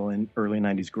hair metal and early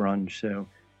 90s grunge, so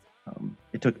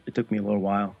it took me a little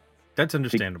while. That's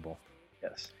understandable.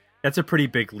 Yes. That's a pretty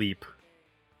big leap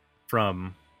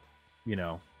from,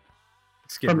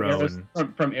 Skid Row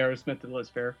and From Aerosmith to Liz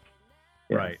Phair.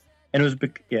 Yeah. right. And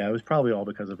it was probably all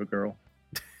because of a girl.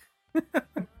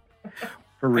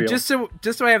 For real. Just so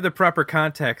I have the proper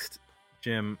context,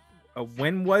 Jim,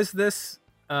 when was this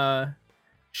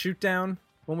shoot down?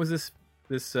 When was this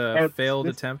failed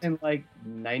attempt? In like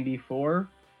 '94.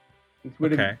 This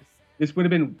would Okay.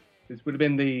 have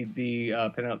been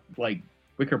the like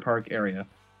Wicker Park area.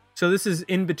 So this is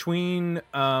in between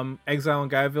Exile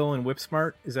and Guyville and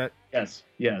Whipsmart. Is that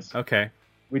Yes. okay?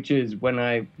 Which is why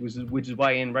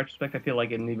in retrospect I feel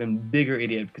like an even bigger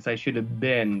idiot, because I should have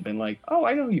been like, oh,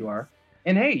 I know who you are.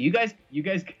 And hey, you guys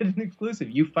get an exclusive.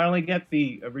 You finally get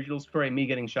the original story of me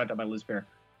getting shot down by Liz Phair.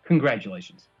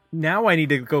 Congratulations. Now I need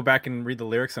to go back and read the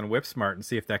lyrics on Whipsmart and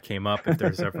see if that came up. If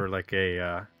there's ever like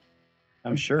a,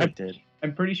 I'm sure it did.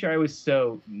 I'm pretty sure I was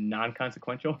so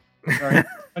non-consequential or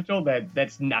consequential that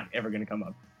that's not ever going to come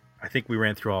up. I think we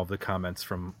ran through all of the comments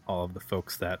from all of the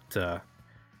folks that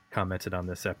commented on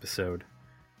this episode.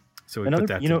 So we put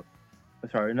that.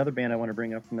 Another band I want to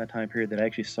bring up from that time period that I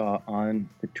actually saw on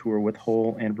the tour with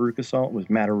Hole and Veruca Salt was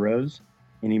Matter Rose.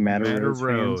 Any Matter Rose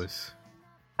fans?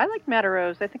 I like Matter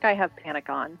Rose. I think I have Panic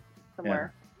on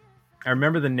somewhere. I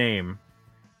remember the name.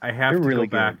 I have They're to really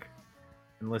go back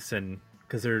and listen,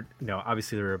 because they're,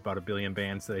 obviously there are about a billion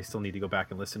bands that I still need to go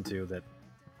back and listen to that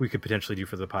we could potentially do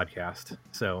for the podcast.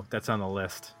 So that's on the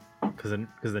list because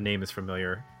the name is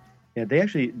familiar. Yeah,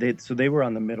 they were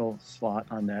on the middle slot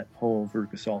on that whole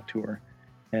Veruca Salt tour,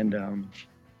 and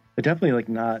but definitely like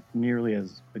not nearly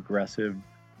as aggressive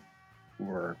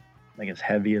or like as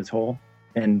heavy as Hole,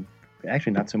 and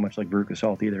actually not so much like Veruca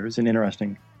Salt either. It was an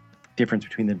interesting difference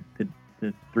between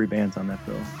the three bands on that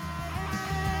bill.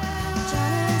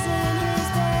 Johnny's in his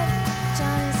bed,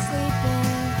 Johnny's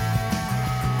sleeping,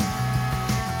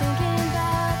 thinking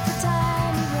about the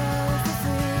time he rode for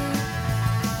free.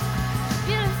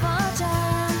 Beautiful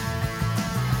John,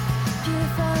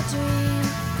 beautiful dream.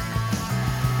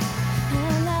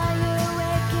 And now you're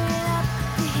waking up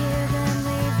to hear them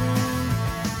leaving.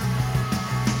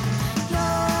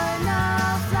 You're no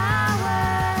flower.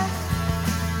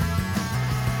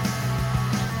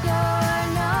 You're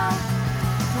no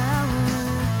flower.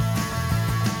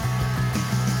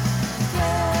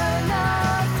 You're no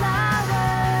flower.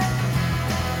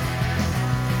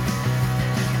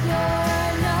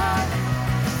 You're no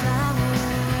flower.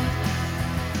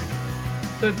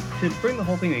 So to bring the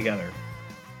whole thing together,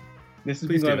 this has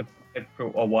Please been do. going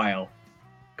on for a while.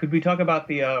 Could we talk about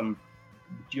the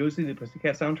Josie the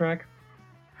Pussycat soundtrack?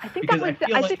 I think Because that was. I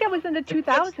feel I like- think that was in the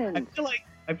 2000s.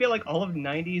 I feel like all of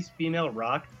 '90s female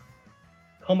rock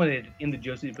culminated in the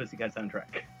Josie the Pussycat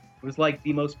soundtrack. It was like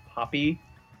the most poppy,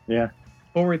 Yeah.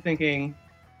 forward-thinking,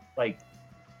 like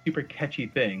super catchy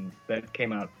thing that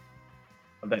came out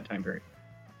of that time period.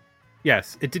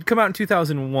 Yes, it did come out in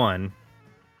 2001.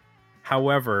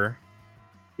 However,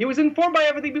 It was informed by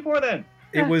everything before then.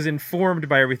 it was informed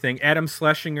by everything. Adam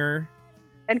Schlesinger,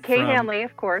 And Kay From- Hanley,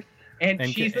 of course. And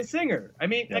And she's ca- the singer. I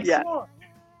mean, like, Yeah. come on.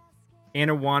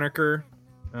 Anna Wanamaker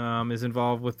is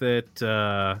involved with it.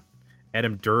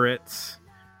 Adam Duritz.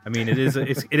 I mean, it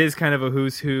is kind of a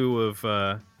who's who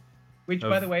of Which, of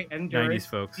by the way, and 90s Duritz,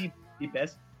 folks. the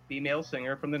best female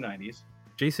singer from the 90s.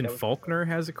 Jason That was- Faulkner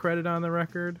has a credit on the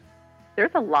record.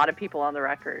 There's a lot of people on the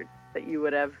record that you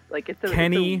would have like. It's a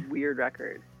Kenny. weird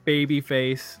record.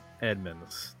 Babyface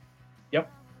Edmonds. Yep.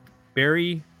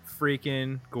 Barry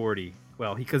freaking Gordy.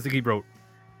 Well, because he wrote,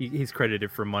 he's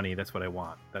credited for Money. That's what I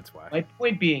want. That's why. My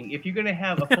point being, if you're going to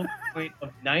have a full point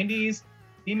of 90s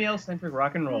female-centric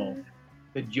rock and roll,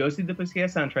 the Josie the Pussycat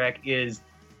soundtrack is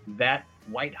that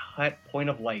white hot point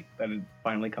of light that it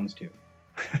finally comes to.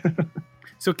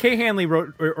 So Kay Hanley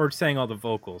wrote or sang all the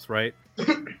vocals, right?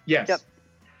 Yes. Yep.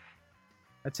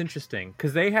 That's interesting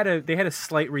because they had a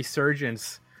slight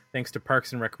resurgence thanks to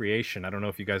Parks and Recreation. I don't know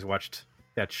if you guys watched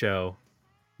that show.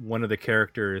 One of the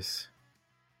characters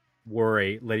wore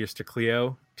a Ladies to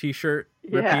Cleo T-shirt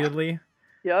Yeah. repeatedly,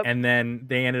 Yep. and then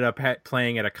they ended up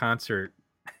playing at a concert,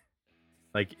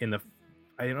 like in the,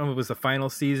 I don't know if it was the final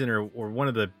season or one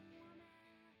of the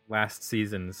last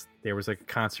seasons. There was like a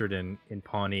concert in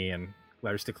Pawnee, and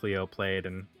Letters to Cleo played,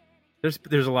 and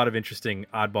There's a lot of interesting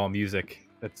oddball music.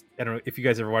 That's I don't know if you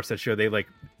guys ever watched that show. They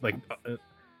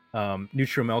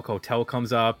Neutral Milk Hotel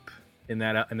comes up in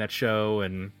that show,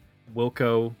 and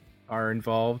Wilco are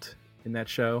involved in that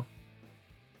show.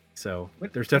 So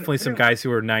there's definitely some guys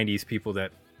who are '90s people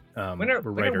that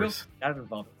were writers. I've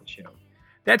involved with the show.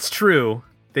 That's true.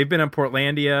 They've been on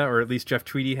Portlandia, or at least Jeff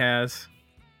Tweedy has,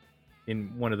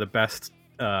 in one of the best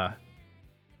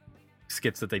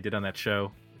skits that they did on that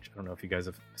show. Which I don't know if you guys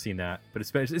have seen that, but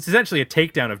it's essentially a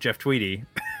takedown of Jeff Tweedy,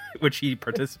 which he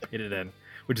participated in,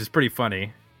 which is pretty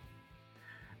funny.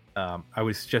 I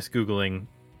was just Googling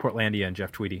Portlandia and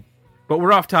Jeff Tweedy, but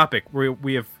we're off topic. We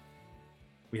have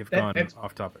gone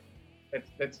off topic.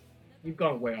 That's you've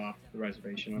gone way off the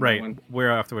reservation. On right, that one.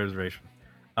 we're off the reservation.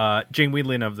 Jane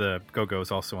Wiedlin of the Go-Go is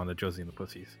also on the Josie and the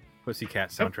Pussycat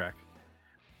soundtrack.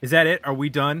 Is that it? Are we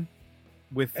done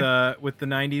with the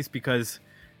 '90s? Because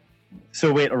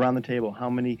So wait, around the table, how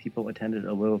many people attended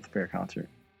a Lilith Fair concert?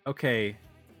 okay,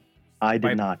 I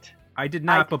did not. I did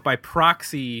not, but by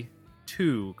proxy,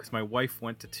 2, because my wife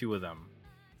went to 2 of them.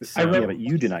 So, Yeah, but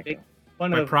you did not go.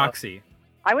 by proxy.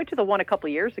 I went to the one a couple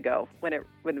years ago when it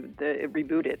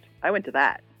rebooted. I went to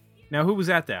that. Now, who was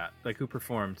at that? Like, who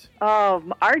performed?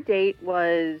 Our date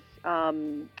was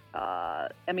Emmylou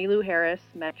Harris,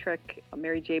 Metric,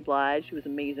 Mary J. Blige, who was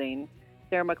amazing,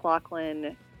 Sarah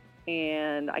McLachlan,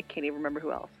 and I can't even remember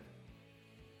who else.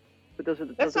 But those are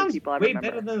the people I way remember.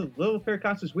 better than the Little Fair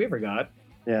concerts we ever got.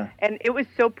 Yeah. And it was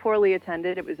so poorly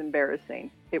attended, it was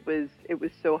embarrassing. It was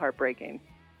so heartbreaking.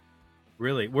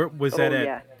 Really? Where was that at?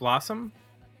 Yeah. Blossom?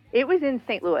 It was in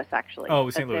St. Louis, actually. Oh,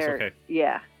 St. At Louis, their- okay.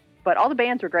 Yeah. But all the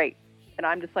bands were great. And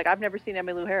I'm just like, I've never seen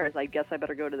Emmylou Harris. I guess I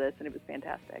better go to this. And it was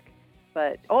fantastic.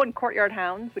 But, and Courtyard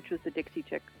Hounds, which was the Dixie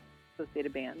Chicks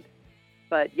associated band.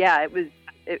 But yeah, it was,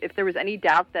 if there was any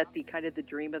doubt that the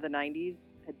dream of the 90s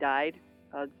had died,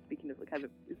 speaking of kind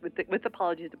of, with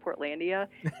apologies to Portlandia,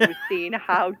 it was seeing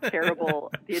how terrible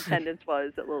the attendance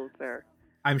was at Lilith Fair.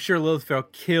 I'm sure Lilith Fair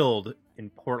killed in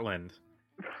Portland,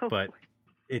 but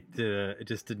it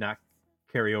just did not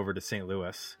carry over to St.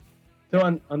 Louis. So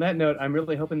on that note, I'm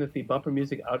really hoping that the bumper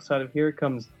music outside of here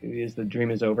is The Dream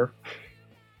Is Over.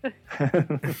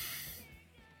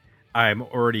 I'm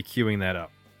already queuing that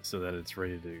up so that it's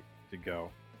ready to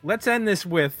go. Let's end this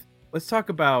with, let's talk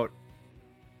about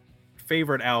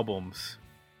favorite albums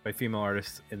by female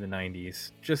artists in the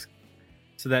 90s. Just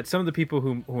so that some of the people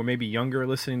who are maybe younger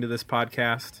listening to this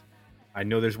podcast, I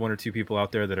know there's 1 or 2 people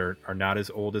out there that are not as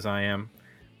old as I am,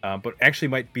 but actually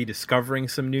might be discovering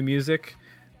some new music.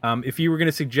 If you were going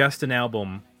to suggest an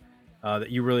album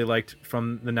that you really liked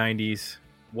from the 90s,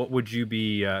 what would you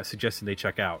be suggesting they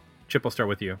check out? Chip, I'll start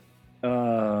with you.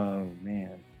 Oh,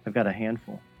 man. I've got a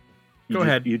handful. Go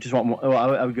ahead. You just want more? Oh,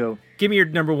 I would go. Give me your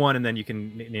number 1, and then you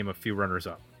can name a few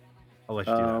runners-up. I'll let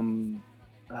you do that.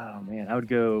 Oh, man. I would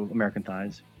go American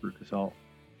Thighs, Veruca Salt.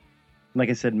 Like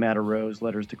I said, Madder Rose,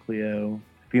 Letters to Cleo,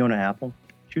 Fiona Apple.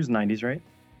 She was 90s, right?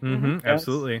 Mm-hmm, Yes.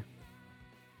 absolutely.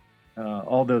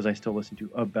 All those I still listen to.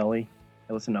 Belly.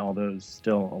 I listen to all those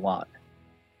still a lot.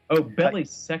 Oh, Belly's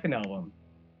second album.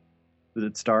 Was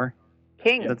it Star?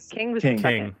 King. That's King was King. the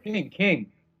second.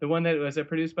 King. The one that was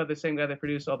produced by the same guy that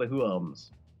produced all the Who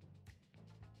albums.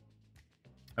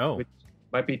 Oh, Which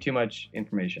might be too much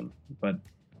information, but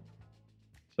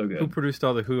so good. who produced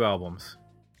all the Who albums?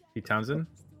 Pete Townsend?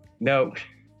 No.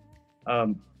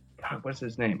 God, what's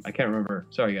his name? I can't remember.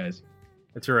 Sorry, guys.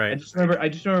 That's all right. I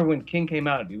just remember when King came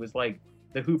out, it was like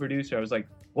the Who producer. I was like,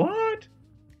 what?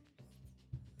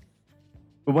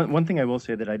 But one thing I will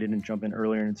say that I didn't jump in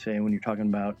earlier and say when you're talking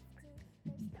about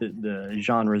the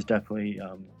genres definitely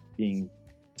being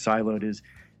siloed is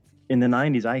in the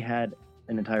 90s I had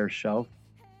an entire shelf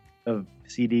of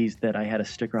CDs that I had a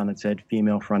sticker on that said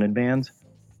female fronted bands.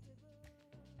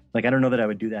 Like, I don't know that I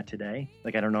would do that today.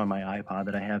 Like, I don't know on my iPod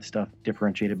that I have stuff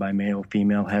differentiated by male,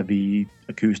 female, heavy,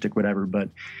 acoustic, whatever. But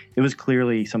it was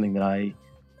clearly something that I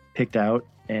picked out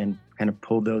and kind of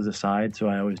pulled those aside so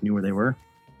I always knew where they were.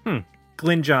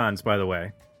 Glyn Johns, by the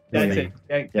way. That's who it.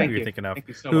 Thank you're you. thinking of. Thank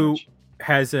you so Who much.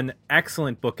 has an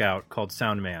excellent book out called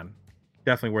Sound Man.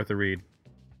 Definitely worth a read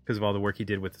because of all the work he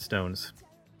did with the Stones.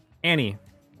 Annie,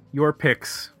 your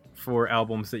picks for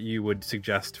albums that you would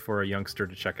suggest for a youngster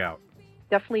to check out.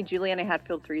 Definitely Juliana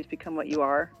Hatfield 3's Become What You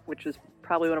Are, which was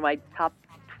probably one of my top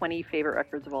 20 favorite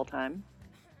records of all time.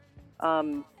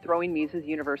 Throwing Muses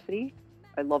University.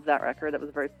 I love that record. That was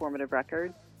a very formative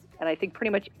record. And I think pretty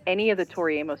much any of the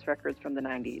Tori Amos records from the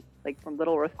 90s, like from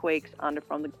Little Earthquakes on to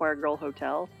From the Choir Girl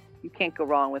Hotel, you can't go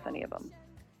wrong with any of them.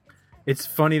 It's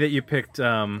funny that you picked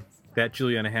that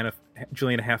Juliana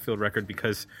Hatfield record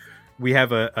because we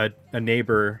have a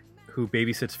neighbor who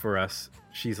babysits for us.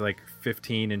 She's like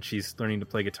 15 and she's learning to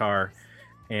play guitar.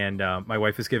 And my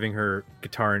wife is giving her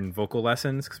guitar and vocal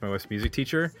lessons because my wife's a music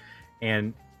teacher.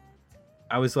 And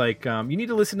I was like, you need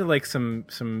to listen to like some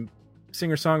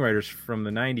singer-songwriters from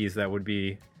the 90s that would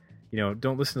be,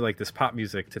 don't listen to like this pop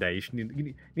music today. You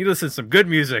need to listen to some good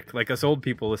music like us old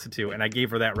people listen to. And I gave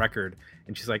her that record.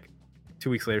 And she's like, 2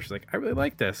 weeks later, she's like, I really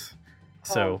like this.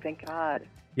 So thank God.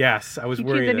 yes, I was You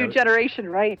worried. keep the new generation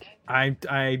right. I'm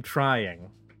trying.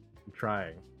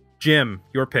 Jim,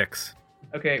 your picks.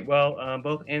 Okay, well,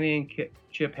 both Andy and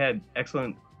Chip had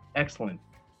excellent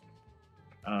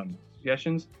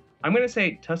suggestions. I'm going to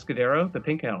say Tuscadero, the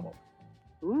Pink album.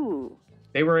 Ooh.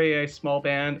 They were a small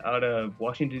band out of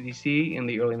Washington, D.C. in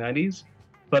the early 90s,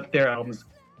 but their album's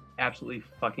absolutely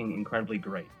fucking incredibly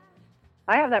great.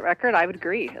 I have that record. I would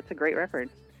agree. That's a great record.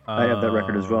 I have that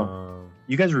record as well.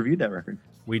 You guys reviewed that record.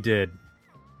 We did.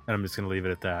 And I'm just going to leave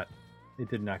it at that. It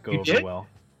did not go You over did? well.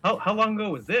 How long ago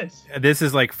was this? This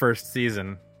is like first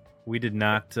season. We did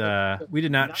not share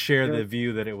the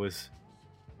view that it was.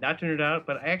 Not to nerd out,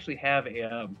 but I actually have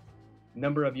a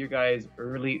number of your guys'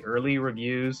 early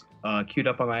reviews queued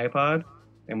up on my iPod.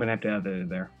 I'm going to have to add that in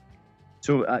there.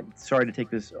 So, sorry to take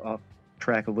this off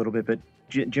track a little bit, but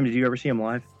Jim, did you ever see him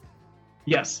live?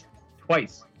 Yes,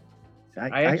 twice.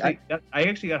 I I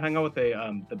actually got hung out with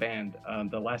the band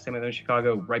the last time I was in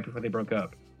Chicago right before they broke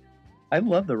up. I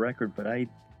love the record, but I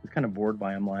was kind of bored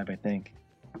by him live, I think.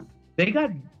 They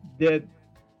got the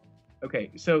okay.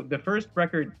 So the first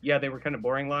record, yeah, they were kind of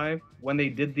boring live. When they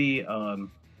did the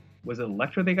was it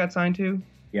Elektra they got signed to?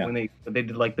 Yeah. When they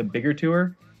did like the bigger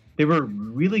tour, they were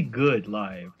really good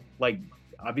live. Like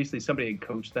obviously somebody had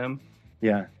coached them,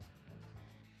 Yeah.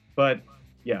 but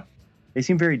yeah. They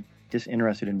seem very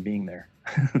disinterested in being there.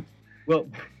 Well,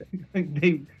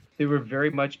 they were very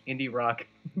much indie rock.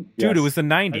 Dude, Yes. it was the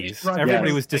 90s. Yes.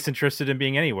 Everybody was Like- disinterested in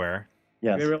being anywhere.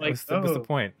 Yes. They were like, That was the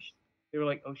point. They were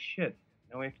like, oh shit,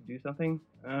 now we have to do something.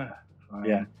 Fine.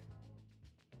 Yeah.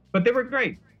 But they were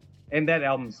great, and that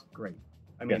album's great.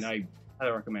 I mean, Yes. I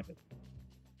highly recommend it.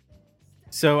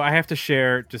 So I have to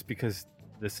share, just because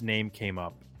this name came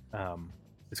up,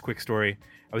 this quick story.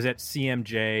 I was at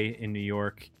CMJ in New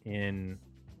York in,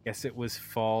 I guess it was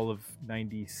fall of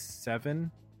 97,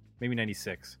 maybe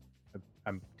 96.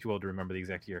 I'm too old to remember the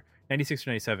exact year. 96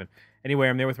 or 97. Anyway,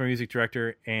 I'm there with my music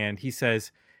director, and he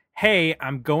says, hey,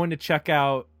 I'm going to check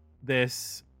out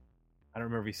this, I don't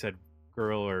remember if he said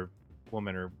girl or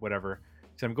woman or whatever.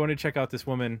 So I'm going to check out this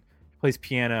woman who plays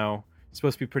piano. It's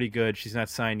supposed to be pretty good. She's not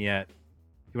signed yet.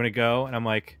 You want to go? And I'm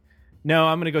like, no,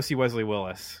 I'm going to go see Wesley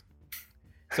Willis.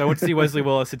 So I went to see Wesley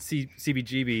Willis at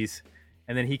CBGB's,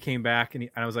 and then he came back, and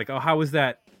I was like, oh, how was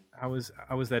that? How was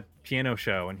that piano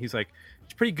show? And he's like,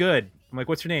 it's pretty good. I'm like,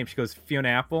 what's your name? She goes, Fiona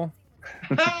Apple.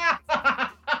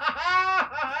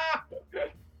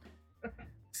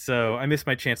 So I missed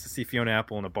my chance to see Fiona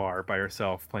Apple in a bar by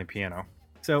herself playing piano.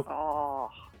 So Oh.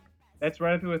 That's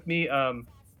right up with me. I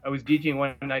was DJing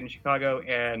one night in Chicago,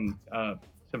 and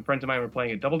some friends of mine were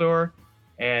playing at Double Door,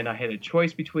 and I had a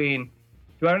choice between,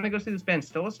 do I want to go see this band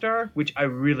Stella Star, which I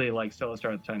really liked Stella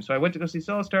Star at the time. So I went to go see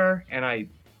Stella Star, and I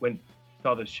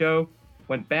saw the show,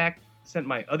 went back, sent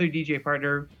my other DJ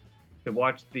partner to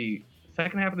watch the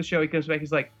second half of the show. He comes back,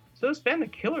 he's like, so this band The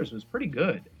Killers was pretty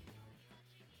good.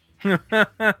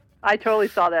 I totally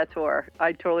saw that tour.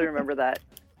 I totally remember that.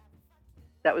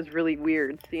 That was really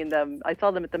weird seeing them. I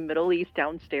saw them at the Middle East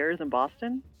downstairs in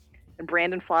Boston, and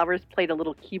Brandon Flowers played a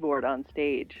little keyboard on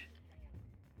stage.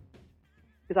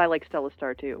 Because I like Stella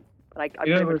Star too, but I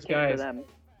You know pretty much those came for guys-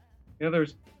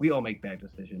 them. We all make bad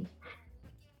decisions.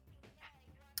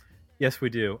 yes, we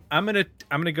do. I'm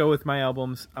gonna go with my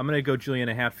albums. I'm gonna go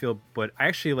Juliana Hatfield, but I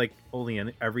actually like Only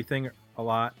and Everything a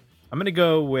lot. I'm gonna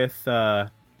go with.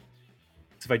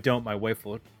 If I don't, my wife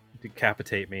will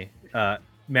decapitate me.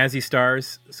 Mazzy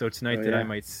Stars. So Tonight Oh, That yeah. I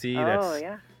Might See. Oh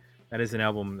yeah. That is an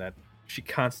album that she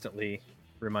constantly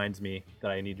reminds me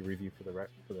that I need to review for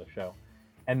the show.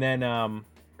 And then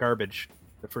Garbage,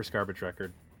 the first Garbage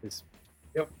record is.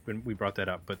 Yep. When we brought that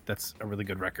up, but that's a really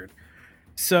good record.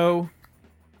 So,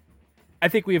 I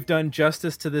think we have done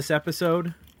justice to this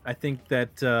episode. I think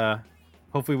that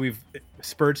hopefully we've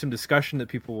spurred some discussion that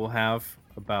people will have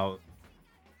about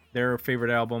their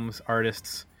favorite albums,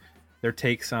 artists, their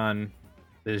takes on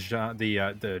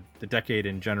the decade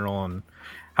in general, and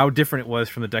how different it was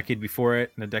from the decade before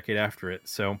it and the decade after it.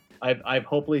 So, I've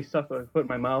hopefully stuck my foot in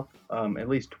my mouth at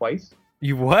least twice.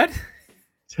 you what?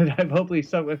 Said I've hopefully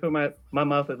stuck my foot in my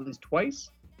mouth at least twice.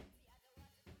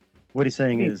 What he's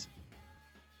saying is,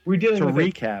 We're dealing to with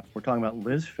recap, we're talking about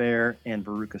Liz Phair and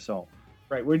Veruca Salt.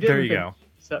 right. We're There dealing you with go.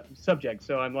 subject,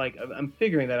 so I'm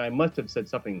figuring that I must have said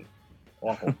something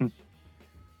awful.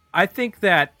 I think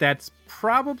that that's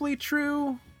probably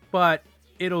true, but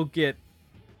it'll get,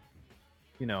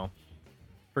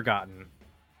 forgotten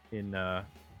in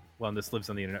and this lives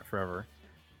on the internet forever.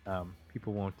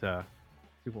 People won't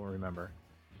remember.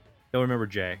 They'll remember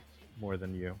Jay more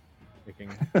than you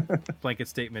making blanket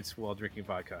statements while drinking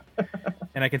vodka.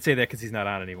 And I can say that because he's not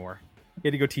on anymore. He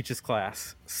had to go teach his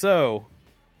class. So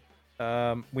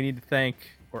I need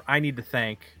to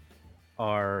thank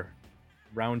our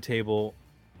roundtable.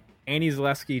 Annie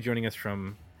Zaleski joining us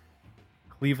from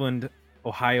Cleveland,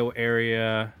 Ohio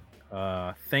area.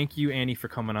 Thank you, Annie, for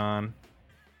coming on.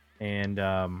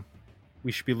 And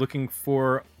we should be looking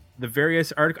for the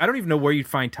various articles. I don't even know where you'd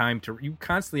find time to. You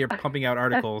constantly are pumping out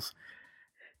articles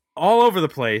all over the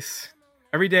place.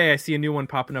 Every day I see a new one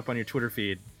popping up on your Twitter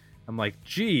feed. I'm like,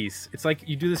 geez, it's like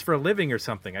you do this for a living or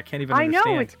something. I can't even understand.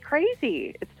 I know, it's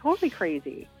crazy. It's totally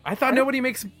crazy. I thought nobody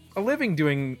makes a living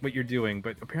doing what you're doing,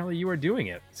 but apparently you are doing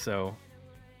it. So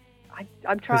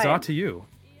I'm trying. Huzzah to you.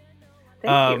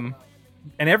 Thank you.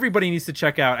 And everybody needs to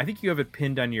check out, I think you have it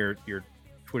pinned on your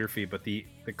Twitter feed, but the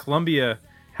Columbia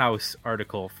House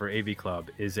article for AV Club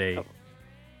is a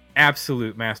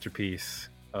absolute masterpiece.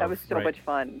 That was so much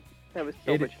fun.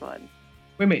 Much fun.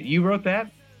 Wait a minute, you wrote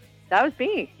that? That was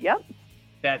me. Yep.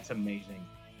 That's amazing.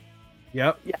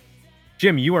 Yep. Yeah.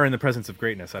 Jim, you are in the presence of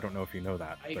greatness. I don't know if you know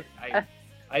that. I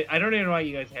don't even know why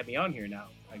you guys have me on here now.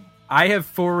 I have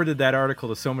forwarded that article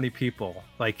to so many people.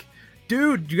 Like,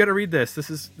 dude, you got to read this. This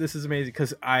is amazing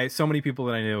because so many people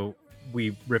that I knew,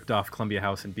 we ripped off Columbia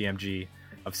House and BMG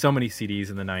of so many CDs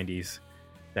in the 90s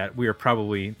that we are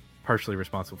probably partially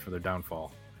responsible for their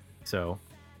downfall. So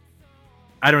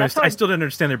I still didn't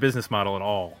understand their business model at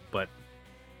all, but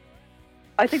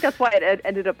I think that's why it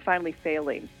ended up finally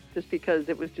failing, just because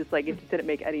it was just like it just didn't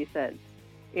make any sense,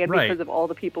 and because of all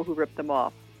the people who ripped them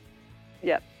off.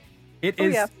 Yeah, it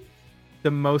is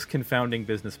the most confounding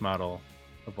business model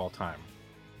of all time.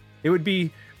 It would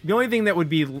be the only thing that would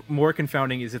be more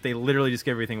confounding is if they literally just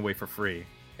gave everything away for free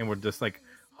and were just like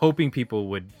hoping people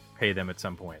would pay them at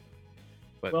some point.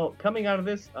 But well, coming out of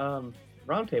this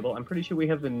roundtable, I'm pretty sure we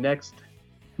have the next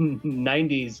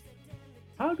 90s.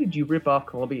 How did you rip off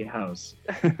Columbia House?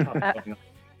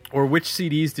 Or which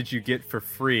CDs did you get for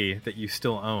free that you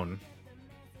still own?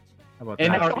 How about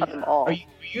and that? Are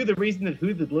you the reason that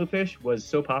Who the Blowfish was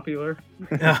so popular?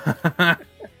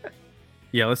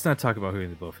 Yeah, let's not talk about Who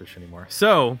the Blowfish anymore.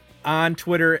 So, on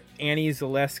Twitter, Annie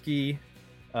Zaleski,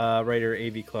 writer,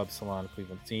 AV Club, Salon,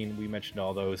 Cleveland Scene. We mentioned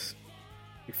all those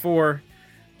before.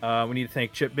 We need to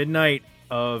thank Chip Midnight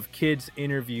of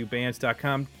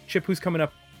kidsinterviewbands.com. Chip, who's coming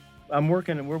up?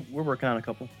 We're working on a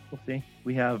couple. We'll see.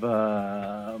 We have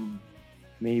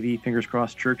maybe fingers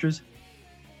crossed churches.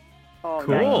 Oh,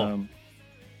 cool. Nice.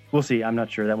 We'll see. I'm not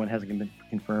sure. That one hasn't been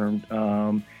confirmed.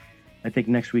 I think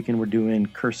next weekend we're doing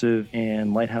Cursive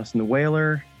and Lighthouse and the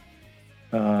Whaler.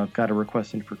 Got a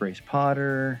request in for Grace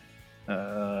Potter.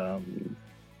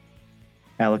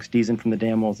 Alex Deason from the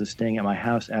Damn Wolves is staying at my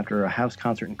house after a house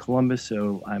concert in Columbus,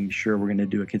 so I'm sure we're going to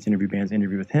do a Kids Interview Bands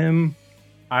interview with him.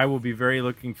 I will be very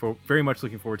much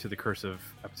looking forward to the Cursive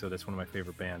episode. That's one of my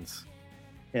favorite bands.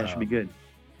 Yeah, it should be good.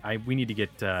 We need to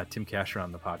get Tim Kasher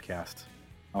on the podcast.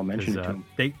 I'll mention it to him.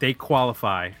 They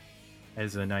qualify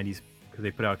as the 90s because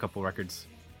they put out a couple records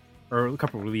or a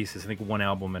couple releases. I think one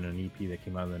album and an EP that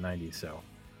came out in the 90s. So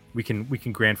we can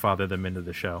grandfather them into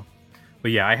the show.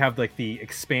 But yeah, I have like the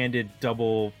expanded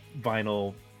double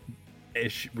vinyl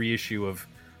reissue of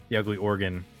The Ugly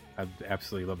Organ. I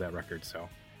absolutely love that record. So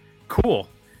cool.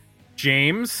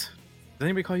 James, does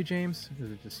anybody call you James? Or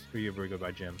is it just or you ever go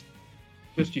by Jim?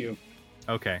 Just you.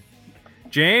 Okay.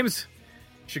 James,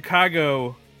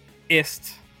 Chicagoist,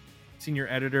 senior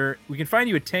editor. We can find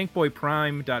you at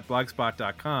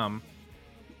tankboyprime.blogspot.com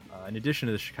in addition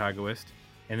to the Chicagoist.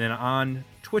 And then on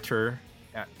Twitter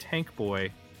at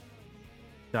tankboy.com.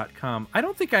 I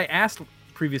don't think I asked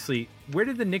previously, where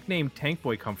did the nickname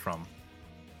Tankboy come from?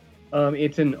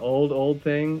 It's an old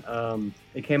thing.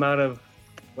 It came out of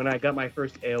when I got my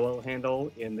first AOL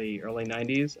handle in the early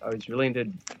 90s. I was really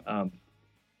into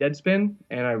Deadspin,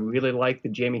 and I really liked the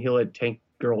Jamie Hewlett Tank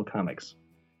Girl comics.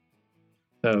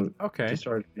 So just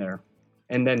started there,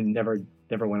 and then never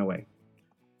never went away.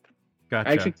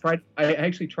 Gotcha. I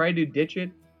actually tried to ditch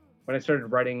it when I started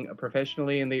writing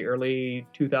professionally in the early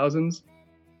 2000s,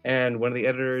 and one of the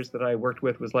editors that I worked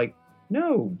with was like,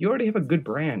 "No, you already have a good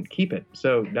brand. Keep it."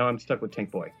 So now I'm stuck with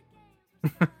Tank Boy.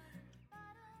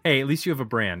 Hey, at least you have a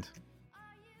brand.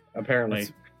 Apparently,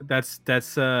 that's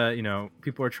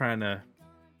people are trying to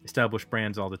establish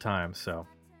brands all the time. So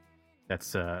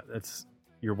that's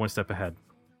you're one step ahead.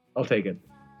 I'll take it.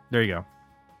 There you go.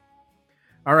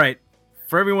 All right.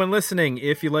 For everyone listening,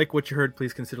 if you like what you heard,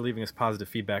 please consider leaving us positive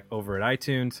feedback over at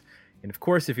iTunes. And of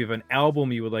course, if you have an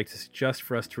album you would like to suggest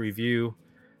for us to review,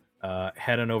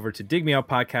 head on over to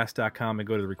digmeoutpodcast.com and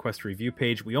go to the request review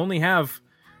page. We only have,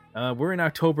 we're in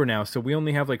October now, so we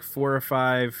only have like 4 or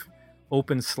 5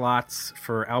 open slots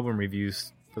for album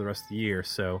reviews for the rest of the year.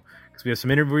 So, because we have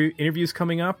some interviews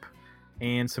coming up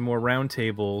and some more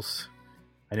roundtables.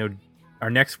 I know our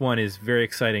next one is very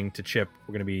exciting to Chip.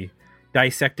 We're going to be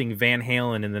dissecting Van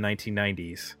Halen in the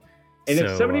 1990s. And So,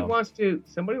 if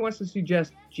somebody wants to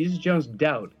suggest Jesus Jones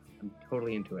Doubt, I'm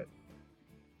totally into it.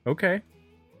 Okay.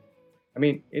 I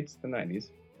mean, it's the 90s.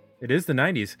 It is the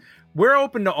 90s. We're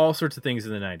open to all sorts of things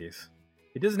in the 90s.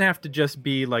 It doesn't have to just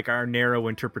be like our narrow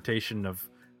interpretation of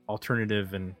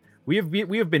alternative. And we have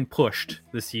been pushed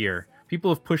this year. People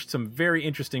have pushed some very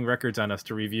interesting records on us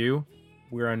to review.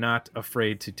 We are not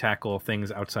afraid to tackle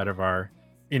things outside of our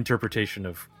interpretation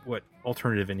of what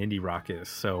alternative and indie rock is.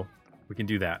 So we can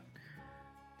do that.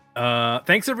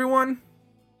 Thanks, everyone.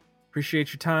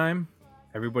 Appreciate your time.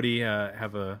 Everybody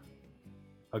have a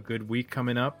good week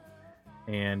coming up.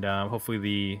 And hopefully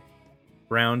the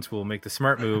Browns will make the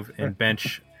smart move and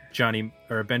bench Josh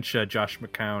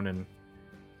McCown and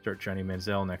start Johnny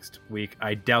Manziel next week.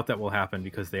 I doubt that will happen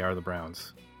because they are the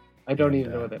Browns. I don't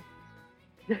even know that.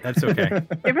 That's okay.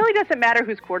 It really doesn't matter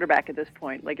who's quarterback at this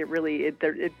point. Like it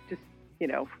just,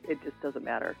 it just doesn't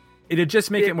matter. It'd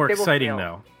just make it more They will exciting, fail.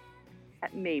 though.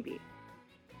 Maybe.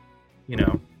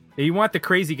 You want the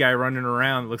crazy guy running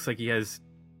around. It looks like he has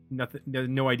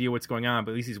no idea what's going on,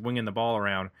 but at least he's winging the ball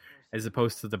around, as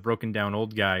opposed to the broken down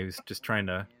old guy who's just trying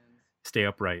to stay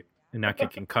upright and not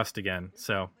get concussed again.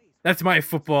 So that's my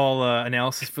football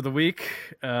analysis for the week.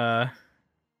 Thanks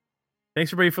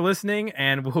everybody for listening,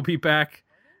 and we'll be back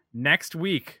next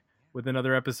week with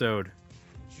another episode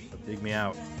of Dig Me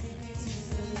Out.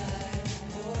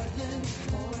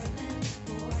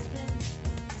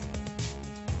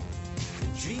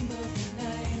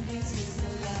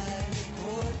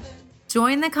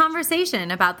 Join the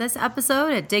conversation about this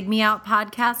episode at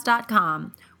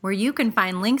digmeoutpodcast.com, where you can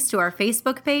find links to our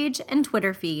Facebook page and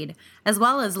Twitter feed, as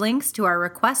well as links to our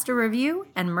request a review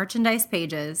and merchandise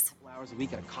pages. Hours a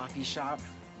week at a coffee shop.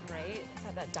 Right? I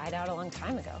thought that died out a long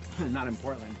time ago. Not in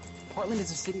Portland. Portland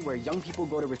is a city where young people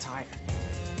go to retire.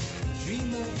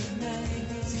 Dream of the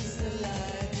 90s is the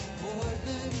life of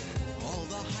Portland. All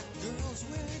the hot girls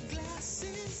wear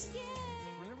glasses.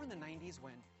 Remember in the 90s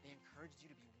when they encouraged you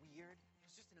to be